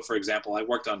Coco, for example. I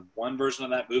worked on one version of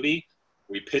that movie.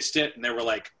 We pitched it and they were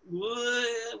like,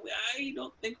 I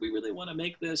don't think we really want to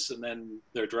make this. And then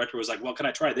their director was like, well, can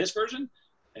I try this version?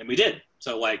 And we did.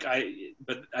 So like,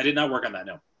 but I did not work on that,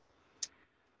 no.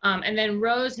 And then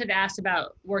Rose had asked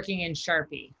about working in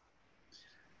Sharpie.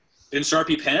 In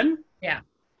Sharpie pen? Yeah.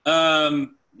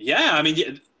 Yeah, I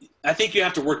mean, I think you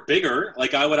have to work bigger.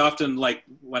 Like I would often, like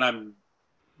when I'm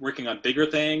working on bigger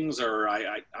things, or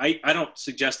I don't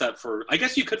suggest that for, I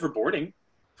guess you could for boarding,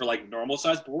 for like normal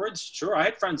sized boards. Sure, I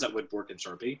had friends that would work in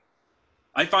Sharpie.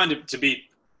 I find it to be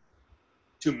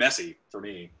too messy for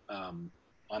me,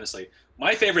 honestly.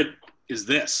 My favorite is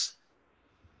this.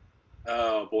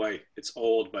 Oh boy, it's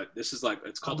old, but this is like,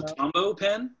 it's called the Tombow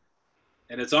pen,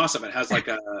 and it's awesome. It has like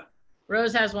a...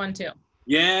 Rose has one too.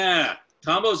 Yeah,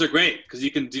 Tombows are great because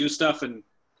you can do stuff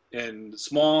in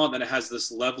small, and then it has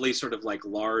this lovely sort of like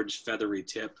large feathery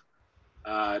tip.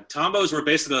 Tombows were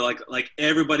basically like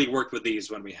everybody worked with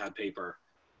these when we had paper,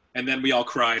 and then we all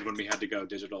cried when we had to go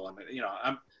digital. And you know,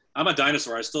 I'm a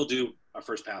dinosaur. I still do a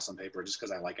first pass on paper just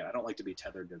because I like it. I don't like to be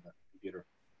tethered to the computer.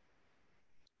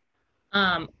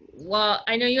 Well,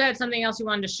 I know you had something else you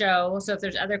wanted to show, so if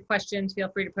there's other questions, feel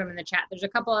free to put them in the chat. There's a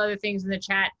couple other things in the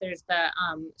chat. There's the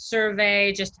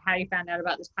survey, just how you found out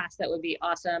about this class. That would be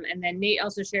awesome. And then Nate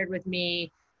also shared with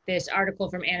me this article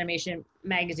from Animation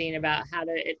Magazine about how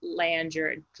to land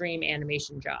your dream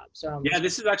animation job. So yeah,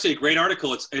 this is actually a great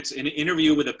article. It's an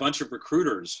interview with a bunch of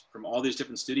recruiters from all these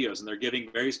different studios, and they're giving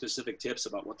very specific tips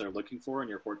about what they're looking for in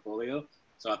your portfolio.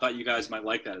 So I thought you guys might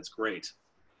like that. It's great.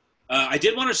 I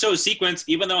did want to show a sequence,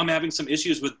 even though I'm having some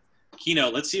issues with Kino.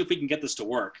 Let's see if we can get this to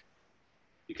work,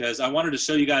 because I wanted to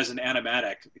show you guys an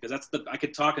animatic, because I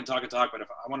could talk and talk and talk, but if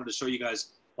I wanted to show you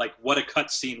guys like what a cut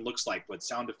scene looks like with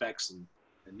sound effects and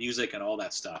music and all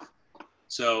that stuff.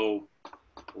 So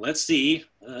let's see.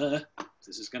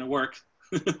 this is going to work.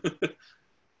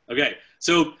 Okay,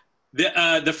 so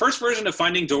the first version of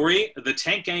Finding Dory, the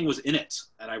tank gang was in it,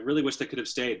 and I really wish they could have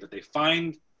stayed, but they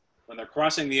find, when they're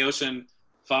crossing the ocean,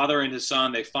 father and his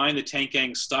son, they find the tank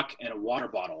gang stuck in a water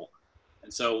bottle.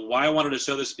 And so why I wanted to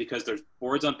show this is because there's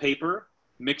boards on paper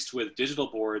mixed with digital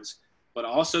boards, but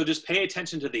also just pay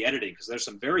attention to the editing, because there's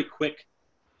some very quick,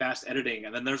 fast editing.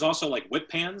 And then there's also like whip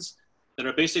pans that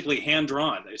are basically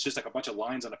hand-drawn. It's just like a bunch of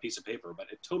lines on a piece of paper,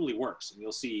 but it totally works. And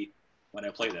you'll see when I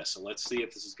play this. So let's see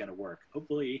if this is gonna work.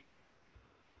 Hopefully.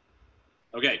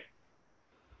 Okay.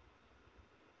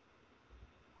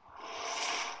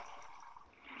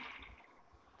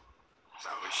 So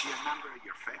is she a member of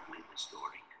your family, Miss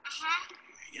Dory?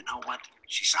 You know what?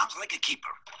 She sounds like a keeper.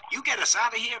 You get us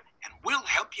out of here, and we'll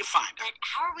help you find her. But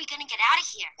how are we going to get out of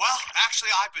here? Well,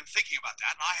 actually, I've been thinking about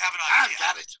that, and I have an idea.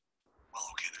 I've got it. Well,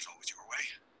 okay, there's always your way.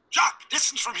 Jacques,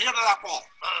 distance from here to that wall.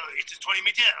 It is 20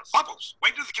 meters. Bubbles,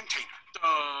 weight of the container.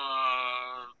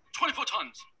 24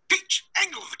 tons. Peach,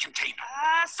 angle of the container.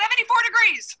 74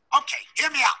 degrees. Okay, hear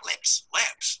me out, Lips.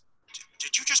 Lips?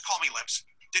 Did you just call me Lips?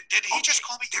 Did he just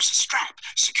call me? There's a strap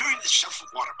securing the shelf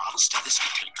of water bottles to this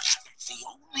container. It's the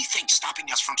only thing stopping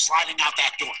us from sliding out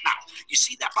that door. Now, you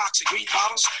see that box of green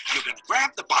bottles? You're going to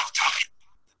grab the bottle top.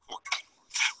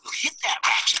 We'll hit that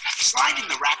ratchet, sliding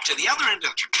the rack to the other end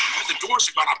of the container. The doors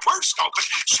are going to burst open,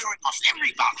 showing off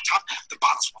every bottle top. The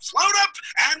bottles will float up,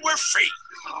 and we're free.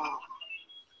 Oh,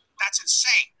 that's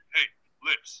insane. Hey,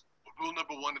 Lips, rule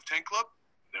number 1 of 10 Club?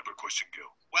 Never question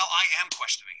Gil. Well, I am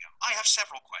questioning him. I have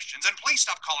several questions, and please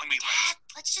stop calling me Lips. Dad,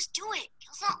 let's just do it.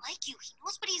 Gil's not like you. He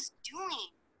knows what he's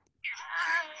doing.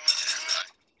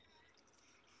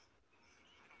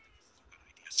 Good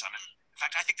idea, son. In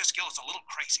fact, I think this Gil is a little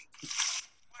crazy.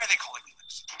 Why are they calling me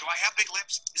Lips? Do I have big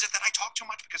lips? Is it that I talk too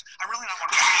much? Because I'm really not one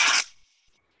of them.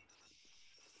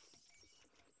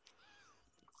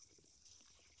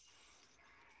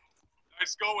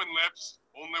 Nice going, Lips.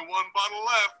 Only one bottle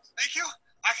left. Thank you.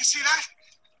 I can see that.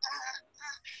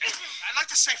 I'd like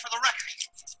to say for the record,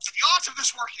 the odds of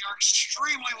this working are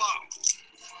extremely low.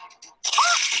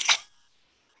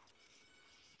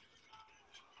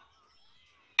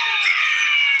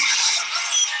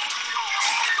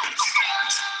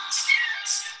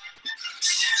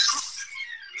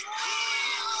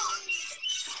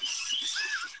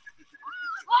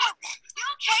 Whoa, you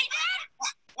okay, Dad?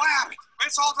 What happened?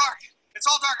 It's all dark. It's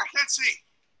all dark. I can't see.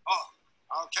 Oh,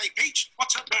 okay, Peach,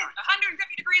 what's her bearing? 150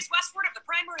 degrees westward of the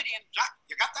prime meridian. Jack,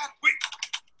 you got that? Wait.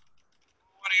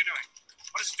 What are you doing?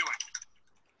 What is it doing?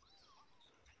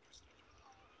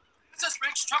 This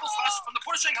bridge travels west from the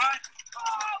Port of Shanghai,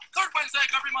 third Wednesday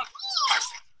of every month.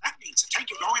 Perfect. That means the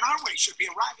tanker going our way should be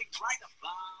arriving right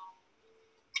about...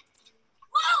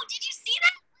 Whoa, did you see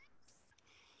that?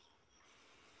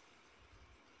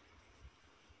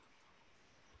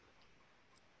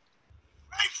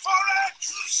 Wait for it!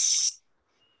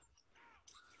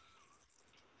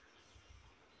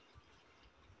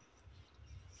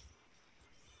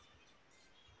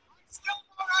 Still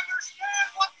don't understand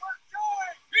what we're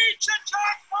doing. Peach and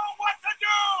Jack know what to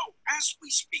do. As we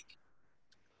speak.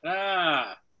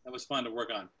 Ah, that was fun to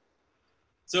work on.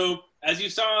 So as you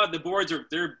saw, the boards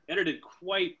they're edited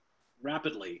quite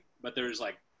rapidly, but there's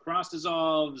like cross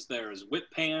dissolves, there's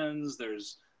whip pans,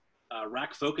 there's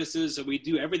rack focuses. So we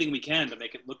do everything we can to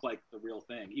make it look like the real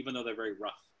thing, even though they're very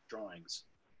rough drawings.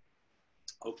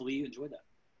 Hopefully you enjoyed that.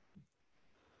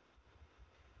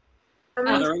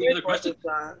 Are there any other questions?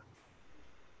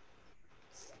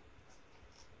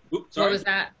 Oops, sorry. What was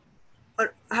that?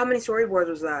 How many storyboards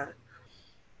was that?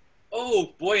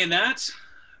 Oh boy, in that,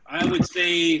 I would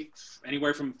say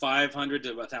anywhere from 500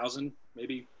 to 1,000,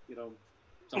 maybe, you know,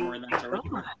 somewhere in that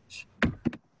territory.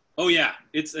 Oh yeah,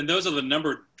 and those are the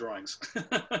numbered drawings.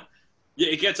 Yeah,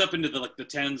 it gets up into the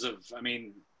tens of, I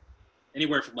mean,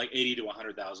 anywhere from like 80 to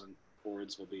 100,000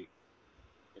 boards will be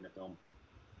in a film.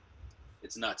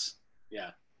 It's nuts,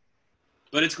 yeah,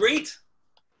 but it's great.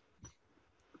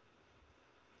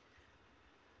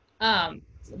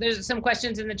 There's some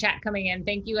questions in the chat coming in.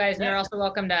 Thank you guys. And you're also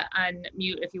welcome to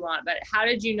unmute if you want. But how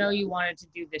did you know you wanted to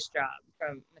do this job?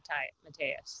 From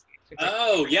Mateus.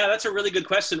 Oh, yeah, that's a really good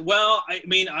question. Well, I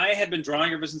mean, I had been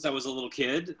drawing ever since I was a little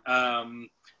kid,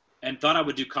 and thought I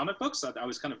would do comic books. I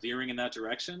was kind of veering in that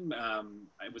direction. I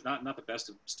was not the best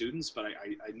of students, but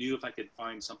I knew if I could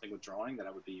find something with drawing that I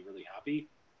would be really happy.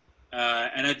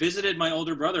 And I visited my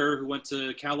older brother who went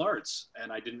to Cal Arts,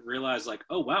 and I didn't realize, like,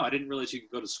 oh, wow, I didn't realize you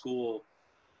could go to school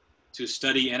to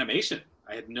study animation.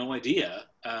 I had no idea.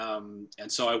 And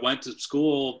so I went to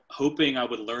school hoping I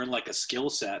would learn like a skill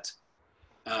set.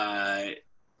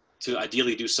 to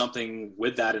ideally do something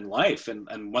with that in life.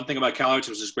 And one thing about CalArts,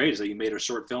 which is great, is that you made a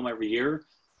short film every year.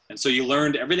 And so you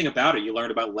learned everything about it. You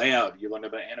learned about layout, you learned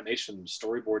about animation,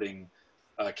 storyboarding,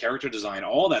 character design,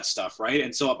 all that stuff, right?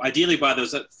 And so ideally by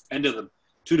those end of the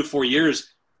 2 to 4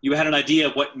 years, you had an idea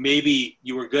of what maybe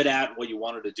you were good at, what you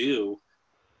wanted to do.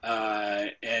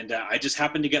 I just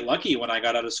happened to get lucky when I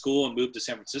got out of school and moved to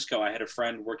San Francisco. I had a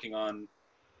friend working on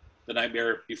The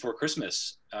Nightmare Before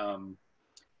Christmas, and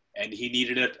he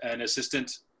needed an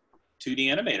assistant 2D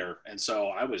animator. And so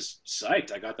I was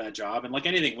psyched. I got that job. And like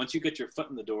anything, once you get your foot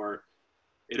in the door,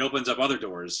 it opens up other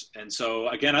doors. And so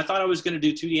again, I thought I was going to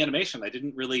do 2D animation. I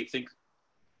didn't really think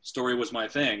story was my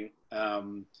thing.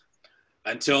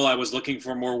 Until I was looking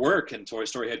for more work, and Toy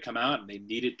Story had come out and they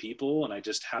needed people, and I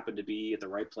just happened to be at the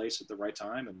right place at the right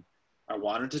time, and I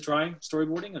wanted to try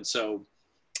storyboarding. And so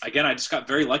again, I just got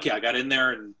very lucky. I got in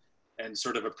there and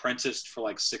sort of apprenticed for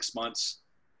like 6 months,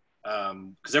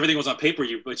 because everything was on paper,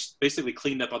 which basically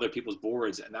cleaned up other people's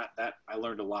boards, and that I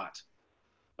learned a lot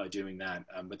by doing that.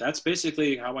 But that's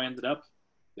basically how I ended up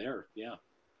there. Yeah.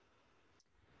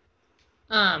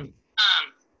 I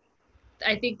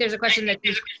think there's a question that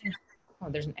oh,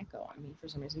 there's an echo on me for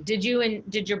some reason. Did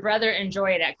your brother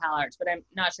enjoy it at CalArts? But I'm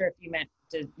not sure if you meant,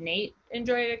 did Nate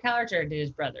enjoy it at CalArts, or did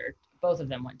his brother? Both of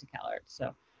them went to CalArts.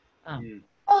 So.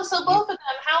 Oh, so both of them.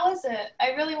 How is it?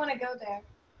 I really want to go there.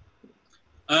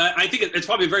 I think it's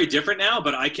probably very different now,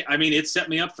 but I mean, it set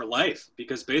me up for life,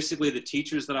 because basically the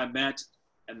teachers that I met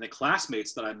and the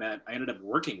classmates that I met, I ended up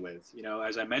working with. You know,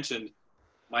 as I mentioned,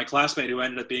 my classmate, who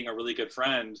ended up being a really good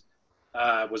friend,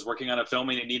 was working on a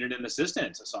filming and needed an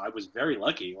assistant. So I was very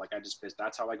lucky. Like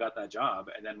that's how I got that job.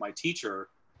 And then my teacher,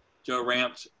 Joe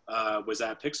Rampt, was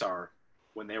at Pixar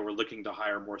when they were looking to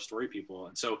hire more story people.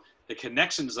 And so the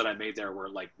connections that I made there were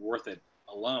like worth it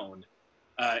alone.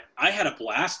 I had a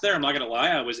blast there. I'm not going to lie.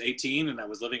 I was 18 and I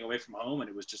was living away from home, and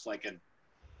it was just like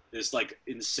this like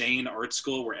insane art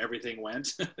school where everything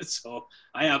went. So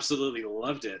I absolutely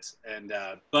loved it. And,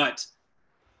 but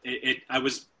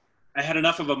I had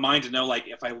enough of a mind to know, like,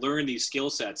 if I learned these skill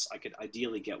sets, I could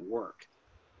ideally get work.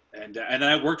 And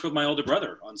I worked with my older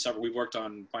brother on several. We worked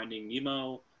on Finding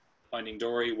Nemo, Finding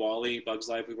Dory, Wall-E, Bug's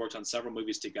Life. We worked on several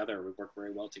movies together. We worked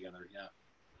very well together. Yeah.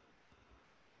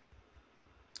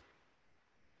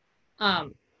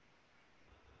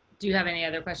 Do you have any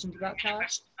other questions about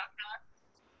CalArts?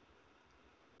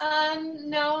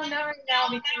 No, not right now,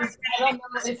 because I don't know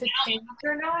if it's changed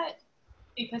or not.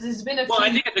 Because it's been I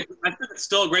think it's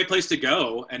still a great place to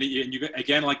go. And you,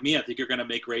 again, like me, I think you're going to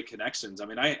make great connections. I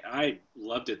mean, I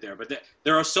loved it there, but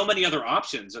there are so many other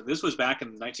options. And this was back in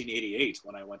 1988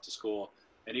 when I went to school.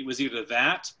 And it was either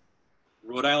that,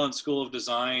 Rhode Island School of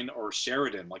Design, or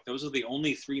Sheridan. Like, those are the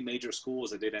only 3 major schools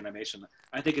that did animation.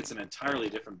 I think it's an entirely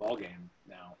different ballgame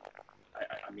now.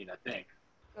 I mean, I think.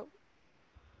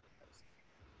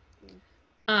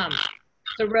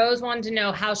 So Rose wanted to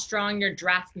know how strong your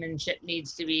draftsmanship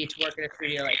needs to be to work at a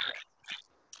studio like this.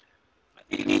 I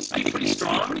think it needs to be pretty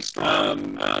strong.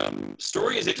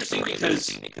 Story is interesting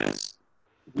because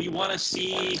we want to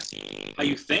see how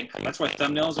you think. That's why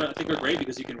thumbnails I think are great,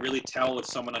 because you can really tell if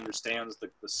someone understands the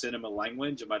cinema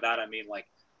language. And by that I mean, like,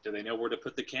 do they know where to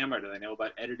put the camera? Do they know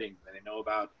about editing? Do they know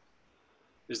about,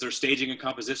 is their staging and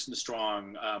composition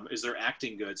strong? Is their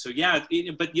acting good? So yeah,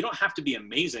 but you don't have to be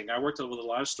amazing. I worked with a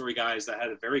lot of story guys that had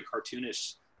a very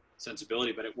cartoonish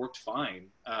sensibility, but it worked fine.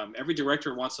 Every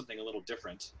director wants something a little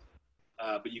different,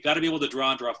 but you got to be able to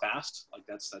draw and draw fast. Like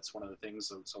that's one of the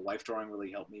things. So life drawing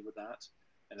really helped me with that.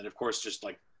 And then of course, just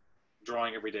like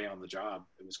drawing every day on the job,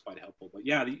 it was quite helpful. But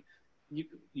yeah,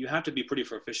 you have to be pretty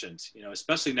proficient, you know,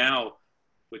 especially now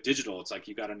with digital. It's like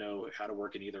you got to know how to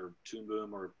work in either Toon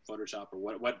Boom or Photoshop or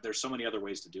what. There's so many other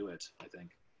ways to do it, I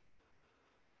think.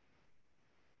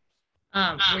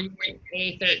 Were you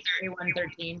in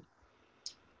A113?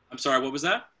 I'm sorry, what was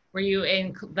that? Were you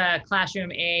in the classroom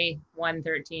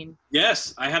A113?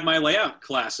 Yes, I had my layout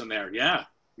class in there. Yeah,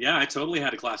 I totally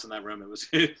had a class in that room. It was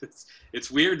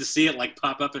it's weird to see it like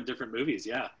pop up in different movies.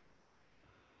 Yeah.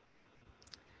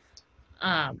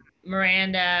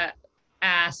 Miranda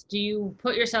asked, do you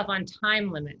put yourself on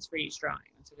time limits for each drawing?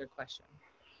 That's a good question.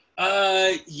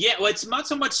 Yeah, well, it's not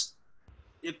so much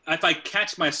if I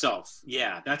catch myself.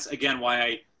 Yeah, that's again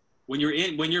why when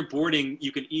you're boarding,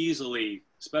 you can easily,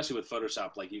 especially with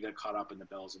Photoshop, like you get caught up in the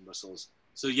bells and whistles.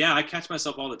 So yeah, I catch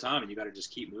myself all the time, and you got to just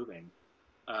keep moving.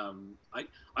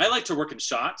 I like to work in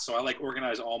shots, so I like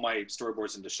organize all my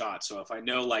storyboards into shots. So if I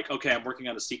know, like, okay, I'm working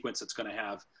on a sequence that's going to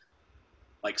have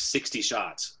like 60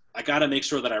 shots, I got to make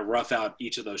sure that I rough out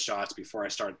each of those shots before I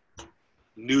start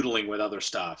noodling with other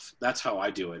stuff. That's how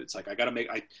I do it. It's like I got to make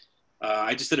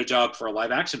I just did a job for a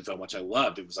live action film, which I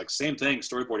loved. It was like same thing,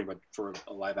 storyboarding, but for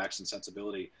a live action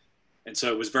sensibility. And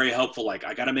so it was very helpful. Like,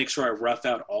 I got to make sure I rough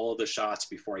out all of the shots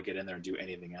before I get in there and do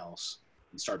anything else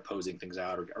and start posing things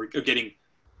out or getting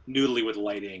noodly with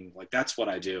lighting. Like, that's what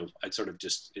I do. I sort of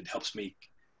just, it helps me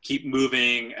keep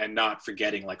moving and not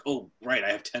forgetting, like, oh, right,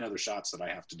 I have 10 other shots that I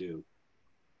have to do.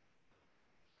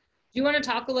 Do you want to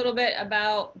talk a little bit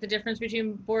about the difference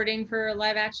between boarding for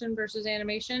live action versus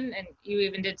animation? And you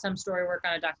even did some story work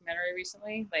on a documentary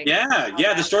recently. Like, yeah.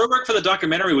 The story work for the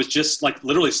documentary was just like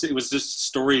literally, it was just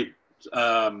story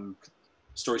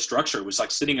structure. It was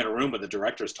like sitting in a room with the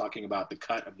directors talking about the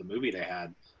cut of the movie they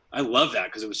had. I love that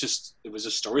because it was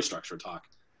just story structure talk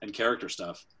and character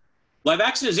stuff. Live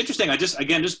action is interesting. I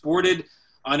just boarded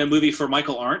on a movie for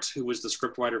Michael Arndt, who was the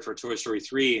scriptwriter for Toy Story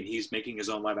 3, and he's making his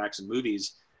own live action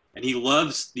movies. And he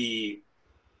loves the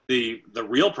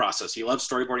real process. He loves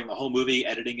storyboarding the whole movie,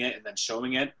 editing it, and then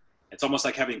showing it. It's almost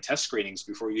like having test screenings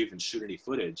before you even shoot any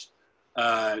footage.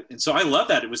 And so I love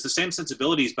that. It was the same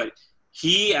sensibilities, but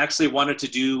he actually wants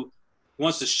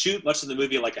to shoot much of the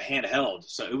movie like a handheld.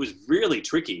 So it was really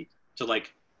tricky to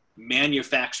like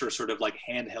manufacture sort of like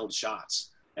handheld shots.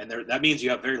 And that means you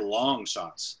have very long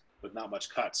shots with not much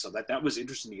cut. So that was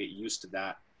interesting to get used to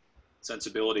that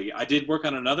sensibility. I did work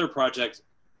on another project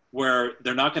where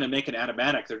they're not going to make an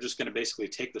animatic. They're just going to basically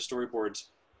take the storyboards,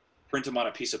 print them on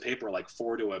a piece of paper, like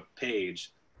 4 to a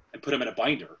page, and put them in a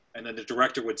binder. And then the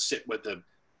director would sit with the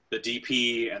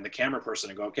DP and the camera person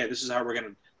and go, okay, this is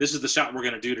the shot we're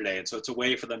going to do today. And so it's a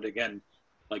way for them to, again,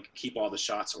 like keep all the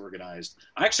shots organized.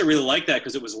 I actually really like that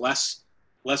because it was less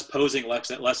posing,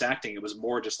 less acting. It was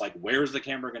more just like, where's the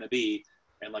camera going to be?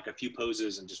 And like a few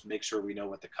poses and just make sure we know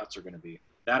what the cuts are going to be.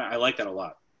 I like that a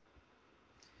lot.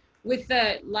 With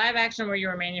the live action where you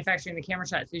were manufacturing the camera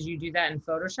shots, did you do that in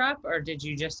Photoshop or did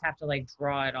you just have to like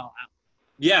draw it all out?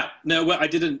 Yeah, no, well, I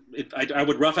didn't. I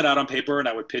would rough it out on paper and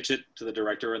I would pitch it to the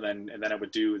director and then I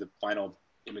would do the final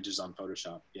images on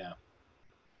Photoshop. Yeah.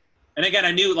 And again,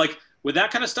 I knew like with that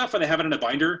kind of stuff, where they have it in a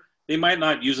binder, they might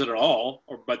not use it at all,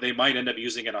 but they might end up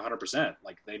using it 100%.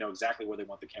 Like they know exactly where they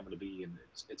want the camera to be, and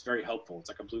it's very helpful. It's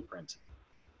like a blueprint.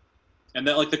 And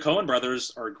then, like the Coen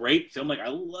brothers are great filmmakers. I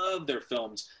love their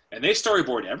films, and they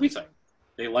storyboard everything.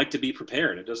 They like to be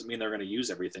prepared. It doesn't mean they're going to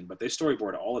use everything, but they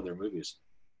storyboard all of their movies.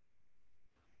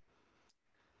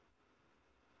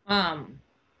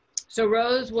 So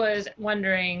Rose was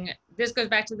wondering, this goes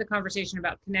back to the conversation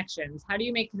about connections. How do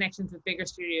you make connections with bigger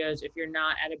studios if you're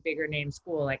not at a bigger name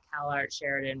school like CalArt,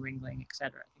 Sheridan, Ringling, et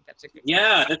cetera? I think that's a good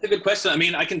question. That's a good question. I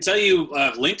mean, I can tell you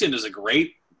LinkedIn is a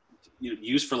great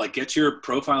use for like get your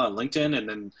profile on LinkedIn, and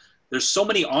then there's so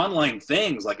many online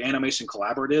things like Animation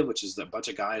Collaborative, which is a bunch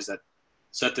of guys that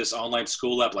set this online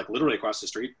school up like literally across the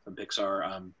street from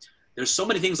Pixar. There's so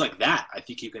many things like that I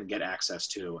think you can get access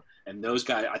to, and those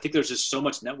guys, I think there's just so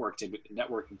much networking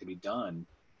to be done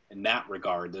in that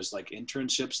regard. There's like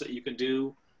internships that you can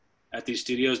do at these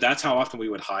studios. That's how often we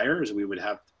would hire, is we would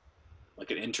have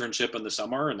like an internship in the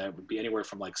summer, and that would be anywhere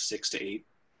from like 6 to 8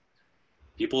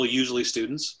 people, usually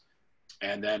students.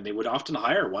 And then they would often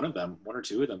hire one or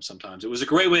two of them sometimes. It was a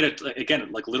great way to, again,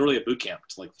 like literally a boot camp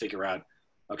to like figure out,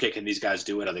 okay, can these guys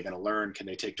do it? Are they going to learn? Can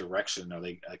they take direction?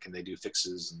 Can they do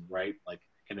fixes? And right, like,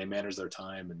 can they manage their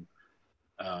time?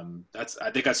 And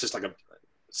I think that's just like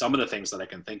some of the things that I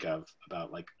can think of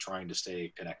about like trying to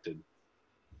stay connected.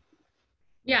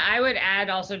 Yeah, I would add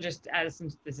also, just as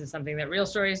since this is something that Real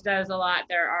Stories does a lot,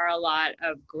 there are a lot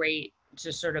of great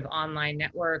just sort of online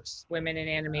networks, women in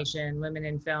animation, women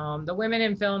in film. The women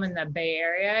in film in the Bay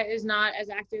Area is not as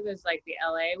active as like the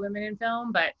LA women in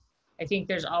film, but I think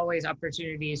there's always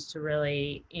opportunities to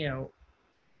really,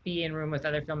 be in room with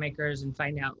other filmmakers and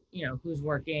find out, who's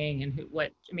working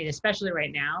and especially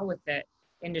right now with the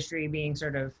industry being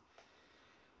sort of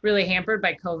really hampered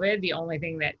by COVID, the only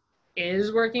thing that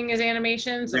is working is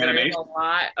animation. So there's a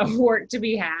lot of work to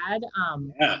be had.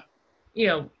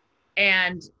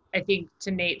 And I think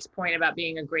to Nate's point about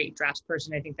being a great drafts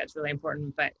person, I think that's really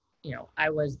important. But, I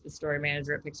was the story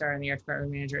manager at Pixar and the art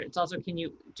department manager. It's also, can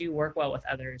you do work well with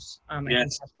others? I think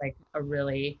that's like a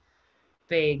really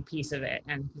big piece of it,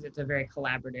 and because it's a very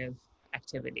collaborative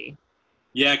activity.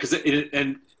 Yeah, because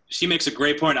and she makes a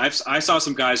great point. I saw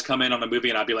some guys come in on the movie,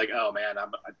 and I'd be like, oh man,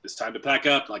 it's time to pack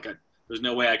up. Like, there's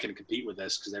no way I can compete with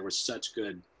this, because they were such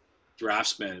good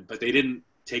draftsmen, but they didn't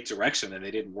take direction and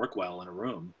they didn't work well in a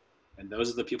room. And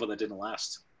those are the people that didn't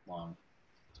last long.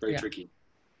 It's very tricky.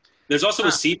 There's also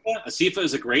ASIFA. ASIFA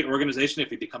is a great organization.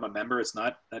 If you become a member, it's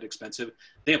not that expensive.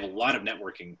 They have a lot of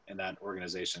networking in that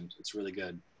organization. It's really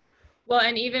good. Well,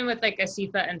 and even with like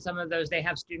ASIFA and some of those, they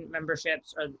have student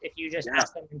memberships, or if you just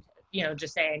ask them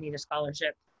just say I need a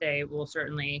scholarship, they will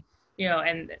certainly,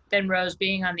 and then Rose,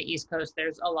 being on the East Coast,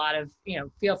 there's a lot of,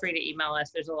 feel free to email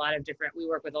us. There's a lot of we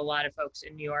work with a lot of folks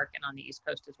in New York and on the East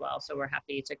Coast as well. So we're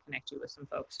happy to connect you with some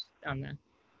folks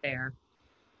there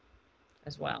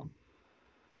as well.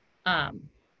 Are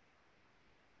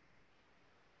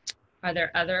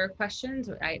there other questions?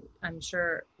 I'm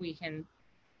sure we can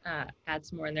add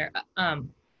some more in there.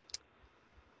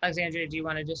 Alexandria, do you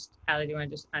want to just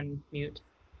unmute? Because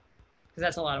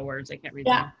that's a lot of words. I can't read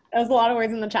them. Yeah, that was a lot of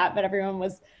words in the chat, but everyone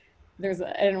was, I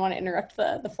didn't want to interrupt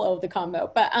the flow of the combo.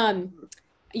 But,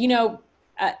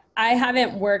 I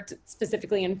haven't worked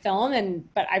specifically in film,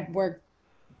 but I've worked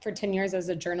for 10 years as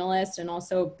a journalist and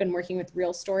also been working with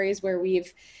Real Stories, where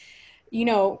we've,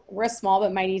 we're a small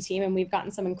but mighty team, and we've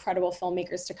gotten some incredible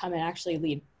filmmakers to come and actually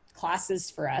lead classes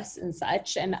for us and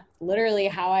such. And literally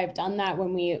how I've done that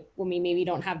when we maybe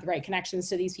don't have the right connections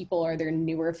to these people, or they're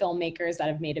newer filmmakers that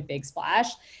have made a big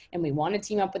splash and we want to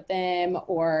team up with them,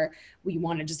 or we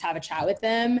want to just have a chat with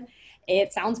them.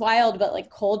 It sounds wild, but like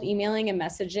cold emailing and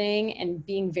messaging and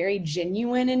being very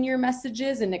genuine in your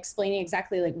messages and explaining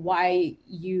exactly like why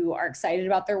you are excited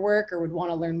about their work or would want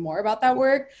to learn more about that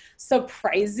work.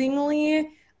 Surprisingly,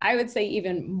 I would say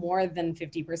even more than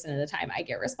 50% of the time I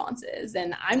get responses.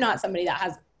 And I'm not somebody that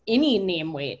has any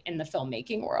name weight in the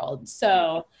filmmaking world.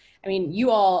 So, I mean,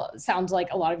 you all sound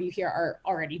like a lot of you here are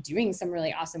already doing some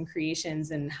really awesome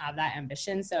creations and have that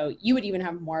ambition. So you would even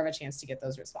have more of a chance to get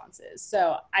those responses.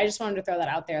 So I just wanted to throw that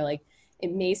out there. Like,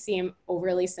 it may seem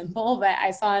overly simple, but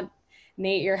I saw,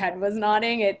 Nate, your head was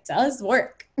nodding. It does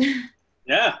work.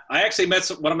 Yeah, I actually met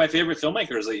one of my favorite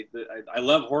filmmakers. I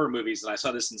love horror movies, and I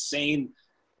saw this insane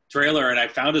trailer, and I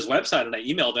found his website and I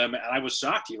emailed him, and I was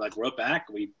shocked. He wrote back,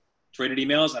 we traded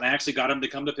emails, and I actually got him to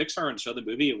come to Pixar and show the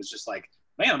movie. It was just like,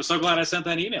 man, I'm so glad I sent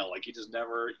that email. Like, you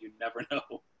never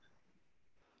know.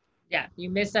 Yeah, you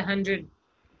miss 100%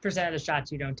 of the shots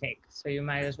you don't take, so you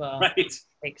might as well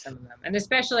take some of them. And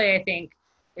especially, I think,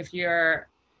 if you're,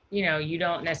 you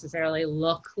don't necessarily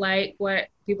look like what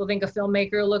people think a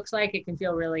filmmaker looks like, it can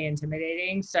feel really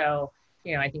intimidating. So,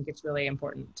 I think it's really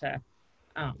important to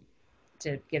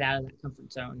get out of that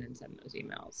comfort zone and send those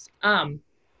emails.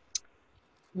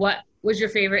 What was your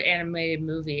favorite animated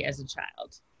movie as a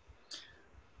child?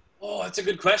 Oh, that's a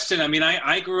good question. I mean,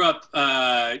 I grew up,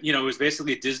 it was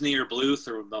basically Disney or Bluth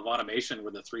or Funimation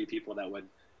were the three people that would,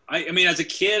 I mean, as a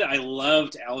kid, I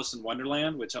loved Alice in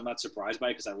Wonderland, which I'm not surprised by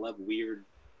because I love weird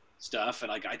stuff.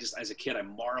 And as a kid, I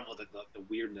marveled at the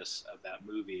weirdness of that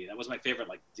movie. That was my favorite,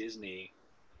 Disney.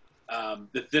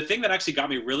 The thing that actually got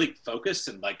me really focused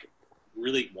and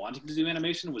really wanting to do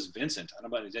animation was Vincent. I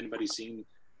don't know if anybody's seen.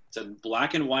 It's a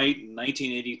black and white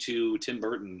 1982 Tim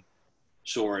Burton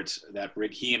short that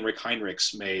he and Rick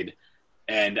Heinrichs made,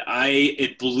 and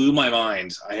it blew my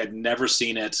mind. I had never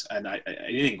seen it, and I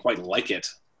didn't quite like it.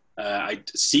 I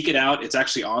seek it out. It's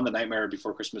actually on the Nightmare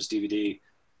Before Christmas DVD.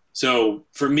 So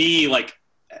for me,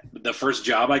 the first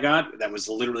job I got that was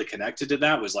literally connected to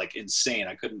that was insane.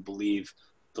 I couldn't believe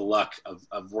the luck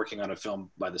of working on a film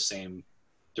by the same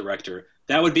director.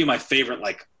 That would be my favorite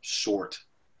short,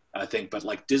 I think.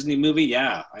 But Disney movie,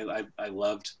 yeah, I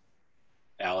loved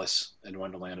Alice in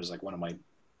Wonderland. Was one of my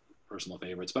personal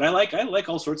favorites. But I like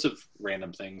all sorts of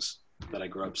random things that I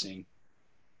grew up seeing.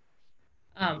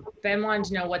 Ben wanted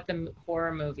to know what the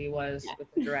horror movie was with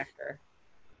the director.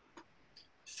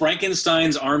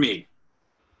 Frankenstein's Army.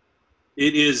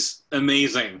 It is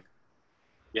amazing.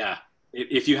 Yeah,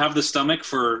 if you have the stomach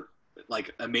for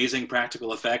amazing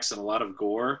practical effects and a lot of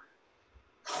gore,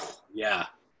 yeah.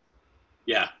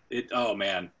 Oh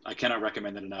man, I cannot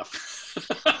recommend it enough.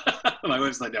 My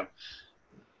wife's like, no.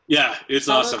 Yeah, it's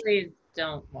awesome.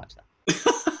 Don't watch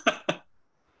that.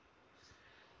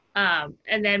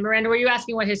 And then Miranda, were you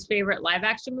asking what his favorite live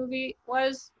action movie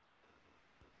was?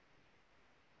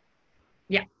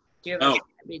 Yeah.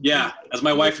 Yeah. As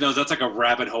my wife knows, that's a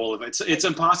rabbit hole. It's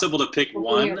impossible to pick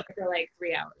one. For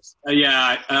 3 hours.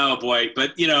 Yeah. Oh boy.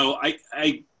 But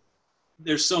I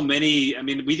there's so many. I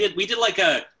mean, we did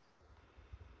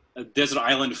a Desert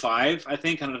Island 5, I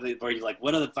think, kind of where you're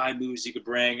what are the 5 movies you could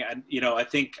bring? And I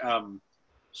think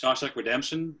Shawshank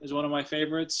Redemption is one of my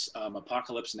favorites.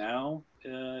 Apocalypse Now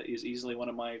is easily one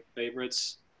of my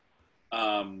favorites.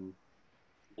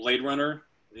 Blade Runner.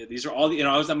 These are all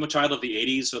I'm a child of the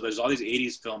 80s, so there's all these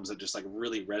 80s films that just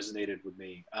really resonated with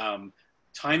me.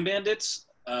 Time Bandits.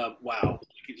 Wow.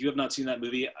 If you have not seen that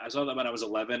movie, I saw that when I was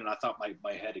 11 and I thought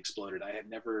my head exploded. I had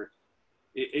never,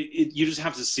 you just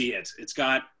have to see it. It's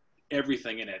got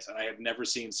everything in it. And I have never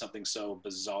seen something so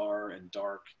bizarre and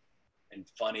dark and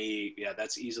funny. Yeah,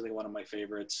 that's easily one of my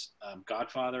favorites.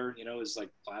 Godfather, you know, is like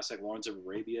classic. Lawrence of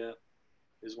Arabia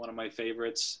is one of my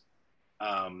favorites.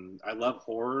 I love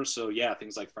horror, so yeah,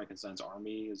 things like Frankenstein's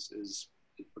Army is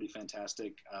pretty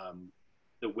fantastic.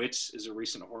 The Witch is a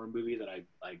recent horror movie that I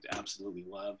absolutely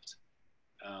loved.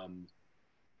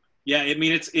 Yeah, I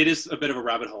mean, it is a bit of a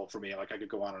rabbit hole for me. Like I could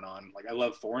go on and on. Like I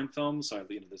love foreign films, so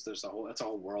you know, there's that's a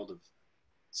whole world of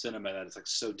cinema that is like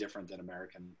so different than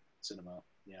American cinema.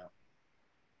 Yeah.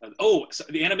 So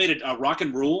the animated Rock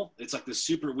and Rule. It's like this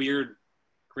super weird,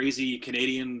 crazy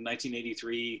Canadian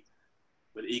 1983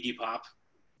 with Iggy Pop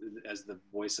as the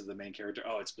voice of the main character.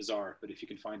 Oh, it's bizarre, but if you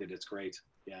can find it, it's great.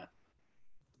 Yeah.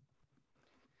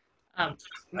 I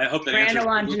hope that Brando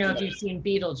wanted to know if you've seen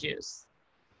Beetlejuice.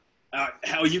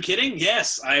 Are you kidding?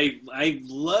 Yes, I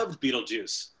loved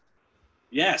Beetlejuice.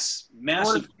 Yes,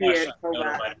 massive crush on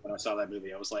Winona Ryder when I saw that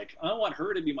movie. I was like, I want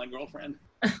her to be my girlfriend.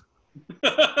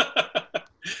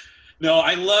 No,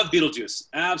 I love Beetlejuice.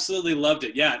 Absolutely loved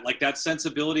it. Yeah, like that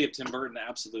sensibility of Tim Burton.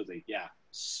 Absolutely. Yeah,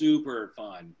 super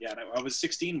fun. Yeah, I was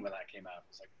 16 when that came out. I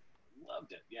was like,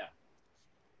 loved it. Yeah.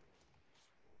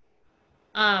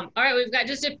 All right, we've got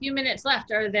just a few minutes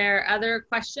left. Are there other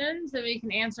questions that we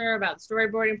can answer about the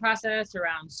storyboarding process,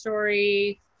 around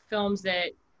story, films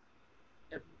that,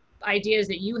 ideas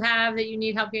that you have that you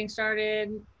need help getting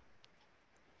started?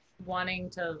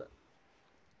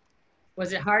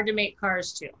 Was it hard to make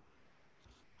Cars 2?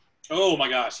 Oh my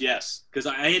gosh, yes. Because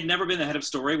I had never been the head of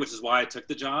story, which is why I took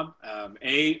the job.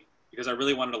 A, because I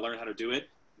really wanted to learn how to do it.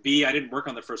 B, I didn't work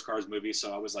on the first Cars movie,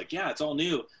 so I was like, yeah, it's all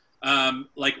new.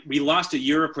 Like we lost a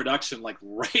year of production, like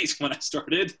right when I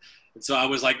started. And so I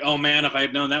was like, oh man, if I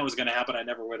had known that was going to happen, I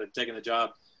never would have taken the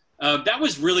job. That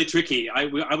was really tricky. I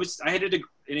had an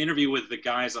interview with the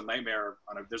guys on Nightmare.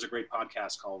 There's a great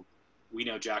podcast called We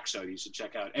Know Jack Show you should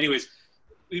check out. Anyways,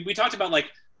 we talked about like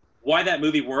why that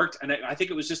movie worked. And I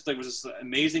think it was just, there was this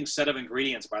amazing set of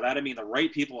ingredients. By that, I mean the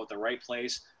right people at the right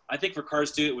place. I think for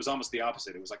Cars 2, it was almost the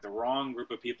opposite. It was like the wrong group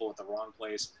of people at the wrong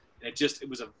place. And it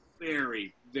was a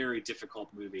very, very difficult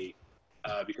movie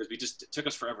because it took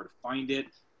us forever to find it.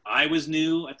 I was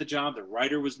new at the job. The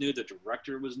writer was new. The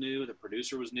director was new. The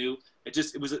producer was new.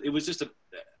 It was just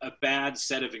a bad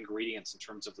set of ingredients in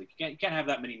terms of like, you can't have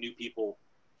that many new people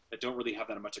that don't really have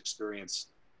that much experience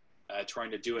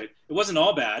trying to do it. It wasn't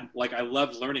all bad. Like I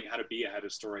loved learning how to be a head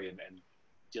of story and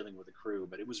dealing with the crew,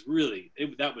 but that was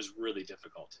really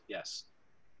difficult. Yes.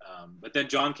 But then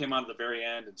John came on at the very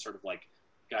end and sort of like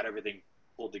got everything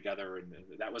pulled together. And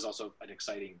that was also an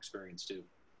exciting experience too.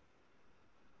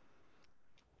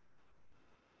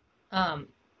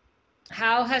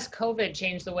 How has COVID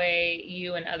changed the way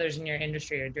you and others in your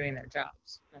industry are doing their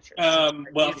jobs? Not sure.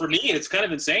 Well, for me, it's kind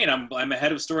of insane. I'm a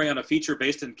head of story on a feature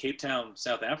based in Cape Town,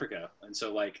 South Africa. And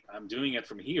so like, I'm doing it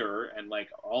from here and like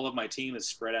all of my team is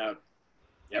spread out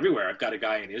everywhere. I've got a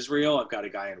guy in Israel. I've got a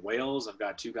guy in Wales. I've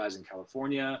got 2 guys in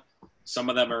California. Some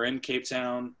of them are in Cape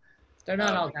Town. They're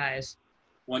not all guys.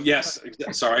 One, yes,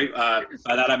 sorry. By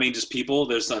that I mean just people.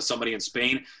 There's somebody in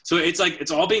Spain. So it's like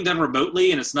it's all being done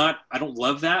remotely, and it's not. I don't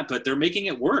love that, but they're making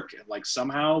it work. And like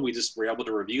somehow we just were able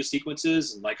to review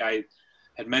sequences, and like I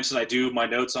had mentioned, I do my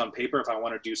notes on paper. If I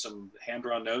want to do some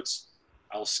hand-drawn notes,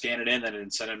 I'll scan it in and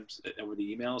then send them over the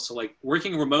email. So like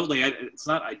working remotely, it's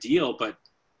not ideal, but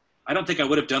I don't think I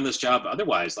would have done this job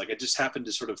otherwise. Like it just happened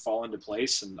to sort of fall into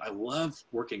place, and I love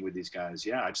working with these guys.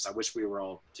 Yeah, I wish we were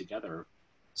all together.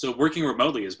 So working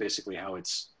remotely is basically how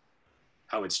it's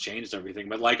changed everything.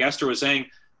 But like Esther was saying,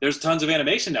 there's tons of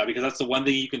animation now because that's the one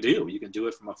thing you can do. You can do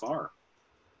it from afar.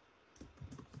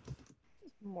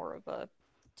 More of a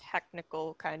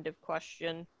technical kind of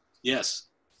question. Yes.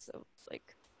 So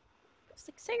like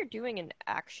say you're doing an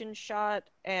action shot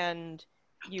and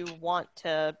you want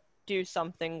to do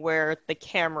something where the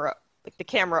camera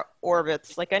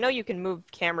orbits. Like I know you can move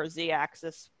camera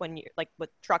Z-axis when you like with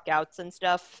truck outs and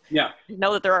stuff. Yeah. I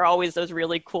know that there are always those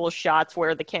really cool shots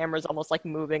where the camera's almost like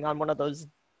moving on one of those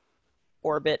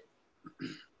orbit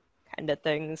kind of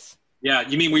things. Yeah,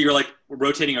 you mean where you're like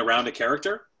rotating around a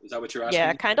character? Is that what you're asking?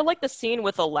 Yeah, kind of like the scene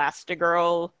with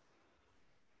Elastigirl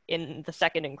in the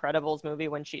second Incredibles movie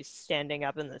when she's standing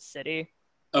up in the city.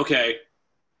 Okay.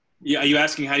 Yeah, are you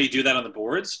asking how do you do that on the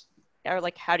boards? Or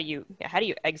like how do you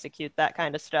execute that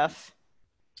kind of stuff?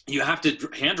 You have to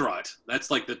hand draw it. That's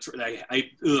like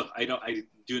I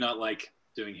do not like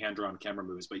doing hand drawn camera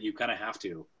moves, but you kind of have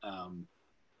to.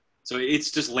 So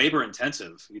it's just labor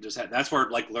intensive. That's where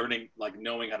like learning, like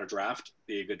knowing how to draft,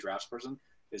 be a good draftsperson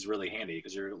is really handy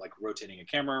because you're like rotating a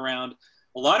camera around.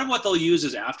 A lot of what they'll use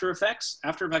is After Effects.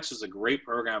 After Effects is a great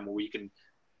program where you can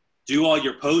do all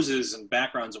your poses and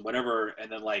backgrounds and whatever,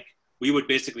 and then like we would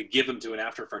basically give them to an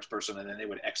After Effects person, and then they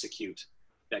would execute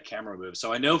that camera move.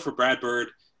 So I know for Brad Bird,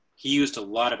 he used a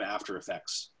lot of After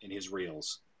Effects in his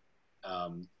reels.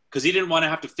 Because he didn't want to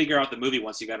have to figure out the movie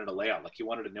once he got into layout. Like, he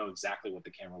wanted to know exactly what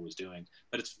the camera was doing.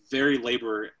 But it's very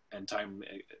labor and time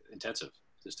intensive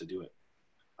just to do it.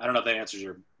 I don't know if that answers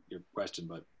your question,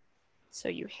 but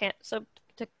So so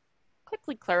to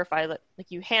quickly clarify that, like,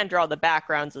 you hand draw the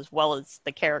backgrounds as well as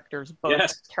the characters both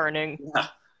yes. turning. Yeah.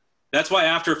 That's why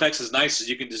After Effects is nice, is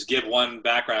you can just give one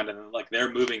background and then, like, they're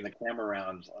moving the camera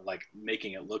around, like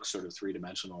making it look sort of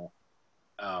three-dimensional.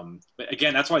 But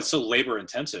again, that's why it's so labor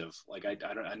intensive. Like, I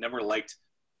never liked,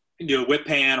 I can do a whip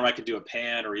pan, or I can do a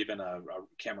pan, or even a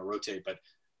camera rotate, but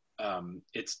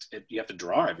you have to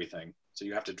draw everything. So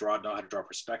you have to know how to draw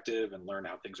perspective and learn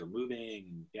how things are moving.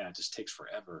 And yeah, it just takes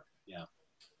forever. Yeah.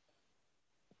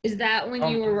 Is that when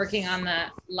you were working on the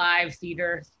live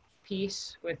theater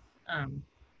piece with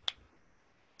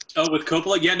with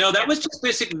Coppola? Yeah, no, that was just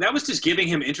basically, that was just giving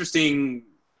him interesting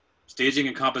staging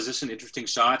and composition, interesting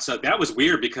shots. So that was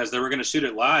weird because they were going to shoot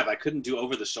it live. I couldn't do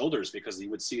over the shoulders because you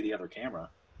would see the other camera.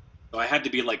 So I had to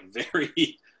be, like,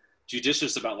 very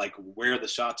judicious about, like, where the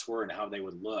shots were and how they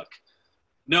would look.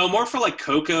 No, more for, like,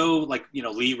 Coco, like, you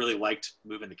know, Lee really liked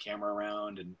moving the camera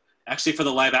around. And actually for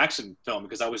the live action film,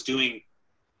 because I was doing,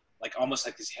 like, almost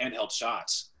like these handheld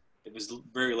shots, it was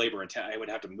very labor intensive. I would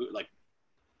have to move, like,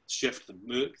 shift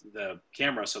the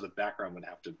camera so the background would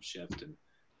have to shift. And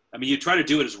I mean, you try to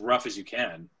do it as rough as you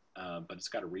can, but it's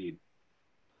got to read.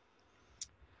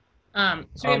 So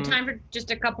we have time for just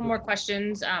a couple more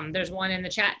questions. There's one in the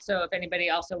chat, so if anybody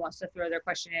also wants to throw their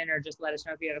question in, or just let us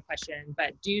know if you have a question.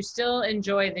 But do you still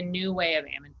enjoy the new way of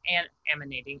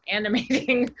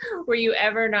animating? Were you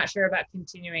ever not sure about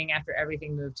continuing after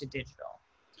everything moved to digital?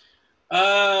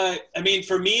 I mean,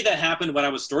 for me, that happened when I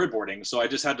was storyboarding, so I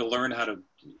just had to learn how to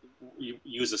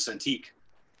use a Cintiq.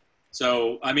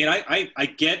 So, I mean, I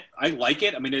like it.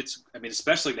 I mean,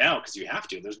 especially now, because you have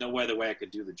to. There's no other way I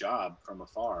could do the job from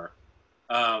afar.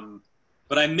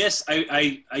 But I miss,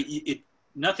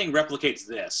 nothing replicates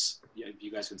this. If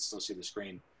you guys can still see the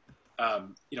screen.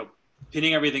 You know,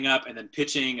 pinning everything up and then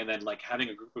pitching and then, like, having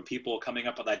a group of people coming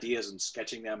up with ideas and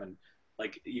sketching them, and,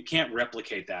 like, you can't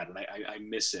replicate that, and I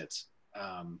miss it.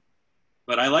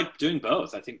 But I like doing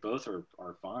both. I think both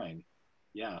are fine.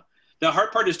 Yeah. The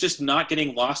hard part is just not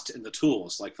getting lost in the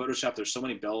tools. Like Photoshop, there's so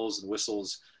many bells and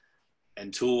whistles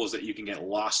and tools that you can get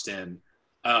lost in.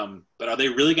 But are they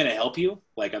really going to help you?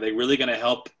 Like, are they really going to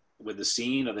help with the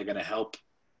scene? Are they going to help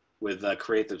with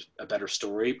create a better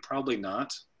story? Probably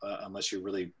not, unless you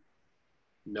really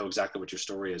know exactly what your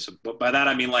story is. But by that,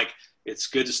 I mean, like, it's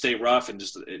good to stay rough and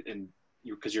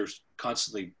because you're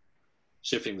constantly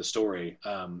shifting the story.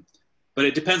 But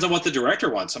it depends on what the director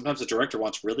wants. Sometimes the director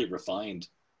wants really refined,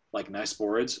 like, nice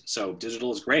boards. So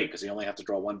digital is great because you only have to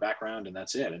draw one background and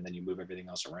that's it. And then you move everything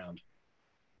else around.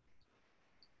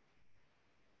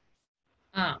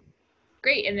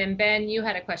 Great. And then Ben, you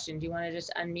had a question. Do you want to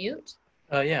just unmute?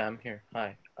 Yeah, I'm here.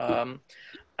 Hi.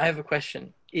 I have a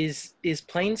question. Is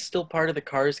planes still part of the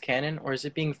Cars canon, or is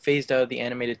it being phased out of the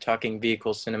animated talking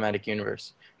vehicle cinematic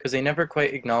universe? Because they never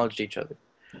quite acknowledged each other.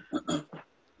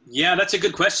 Yeah, that's a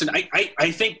good question.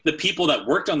 I think the people that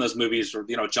worked on those movies,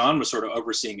 you know, John was sort of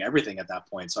overseeing everything at that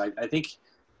point. So I think,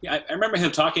 I remember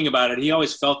him talking about it. He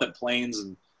always felt that planes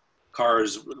and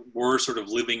cars were sort of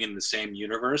living in the same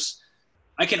universe.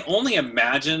 I can only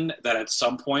imagine that at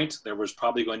some point there was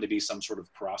probably going to be some sort of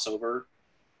crossover.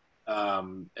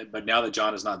 But now that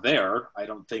John is not there, I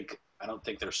don't think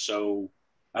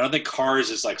Cars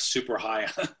is, like, super high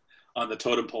on the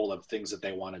totem pole of things that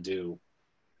they want to do.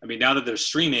 I mean, now that they're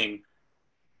streaming,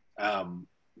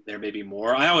 there may be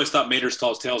more. I always thought Mater's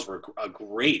Tall Tales were a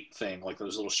great thing. Like,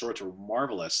 those little shorts were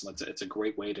marvelous. It's a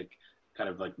great way to kind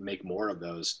of, like, make more of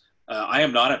those. I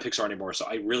am not at Pixar anymore, so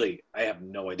I have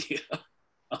no idea,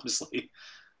 honestly.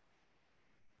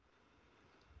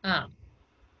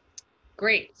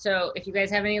 Great. So if you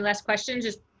guys have any last questions,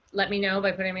 just let me know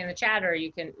by putting them in the chat, or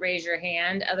you can raise your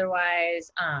hand.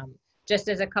 Otherwise, just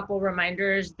as a couple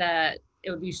reminders, that it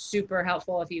would be super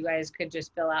helpful if you guys could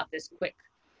just fill out this quick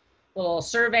little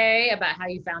survey about how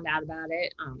you found out about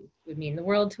it. Would mean the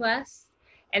world to us.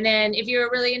 And then if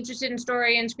you're really interested in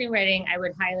story and screenwriting, I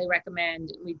would highly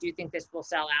recommend, we do think this will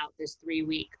sell out, this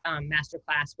 3-week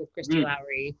masterclass with Christy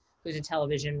Lowry, who's a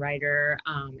television writer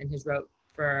and has wrote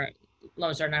for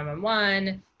Lone Star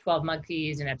 911, 12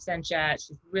 Monkeys, and Absentia.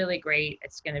 She's really great.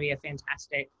 It's going to be a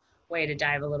fantastic way to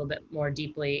dive a little bit more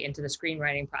deeply into the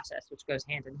screenwriting process, which goes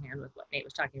hand in hand with what Nate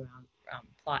was talking about,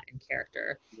 plot and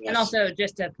character. Yes. And also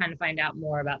just to kind of find out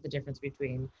more about the difference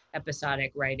between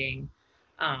episodic writing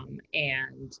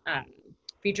and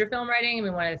feature film writing. I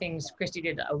mean, one of the things Christy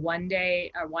did a 1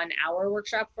 hour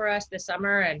workshop for us this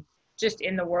summer, and just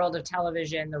in the world of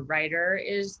television, the writer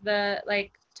is the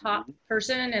like top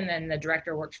person, and then the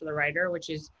director works for the writer,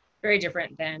 which is very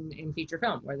different than in feature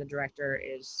film, where the director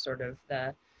is sort of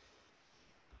the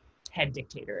head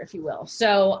dictator, if you will.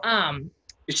 So,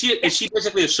 is she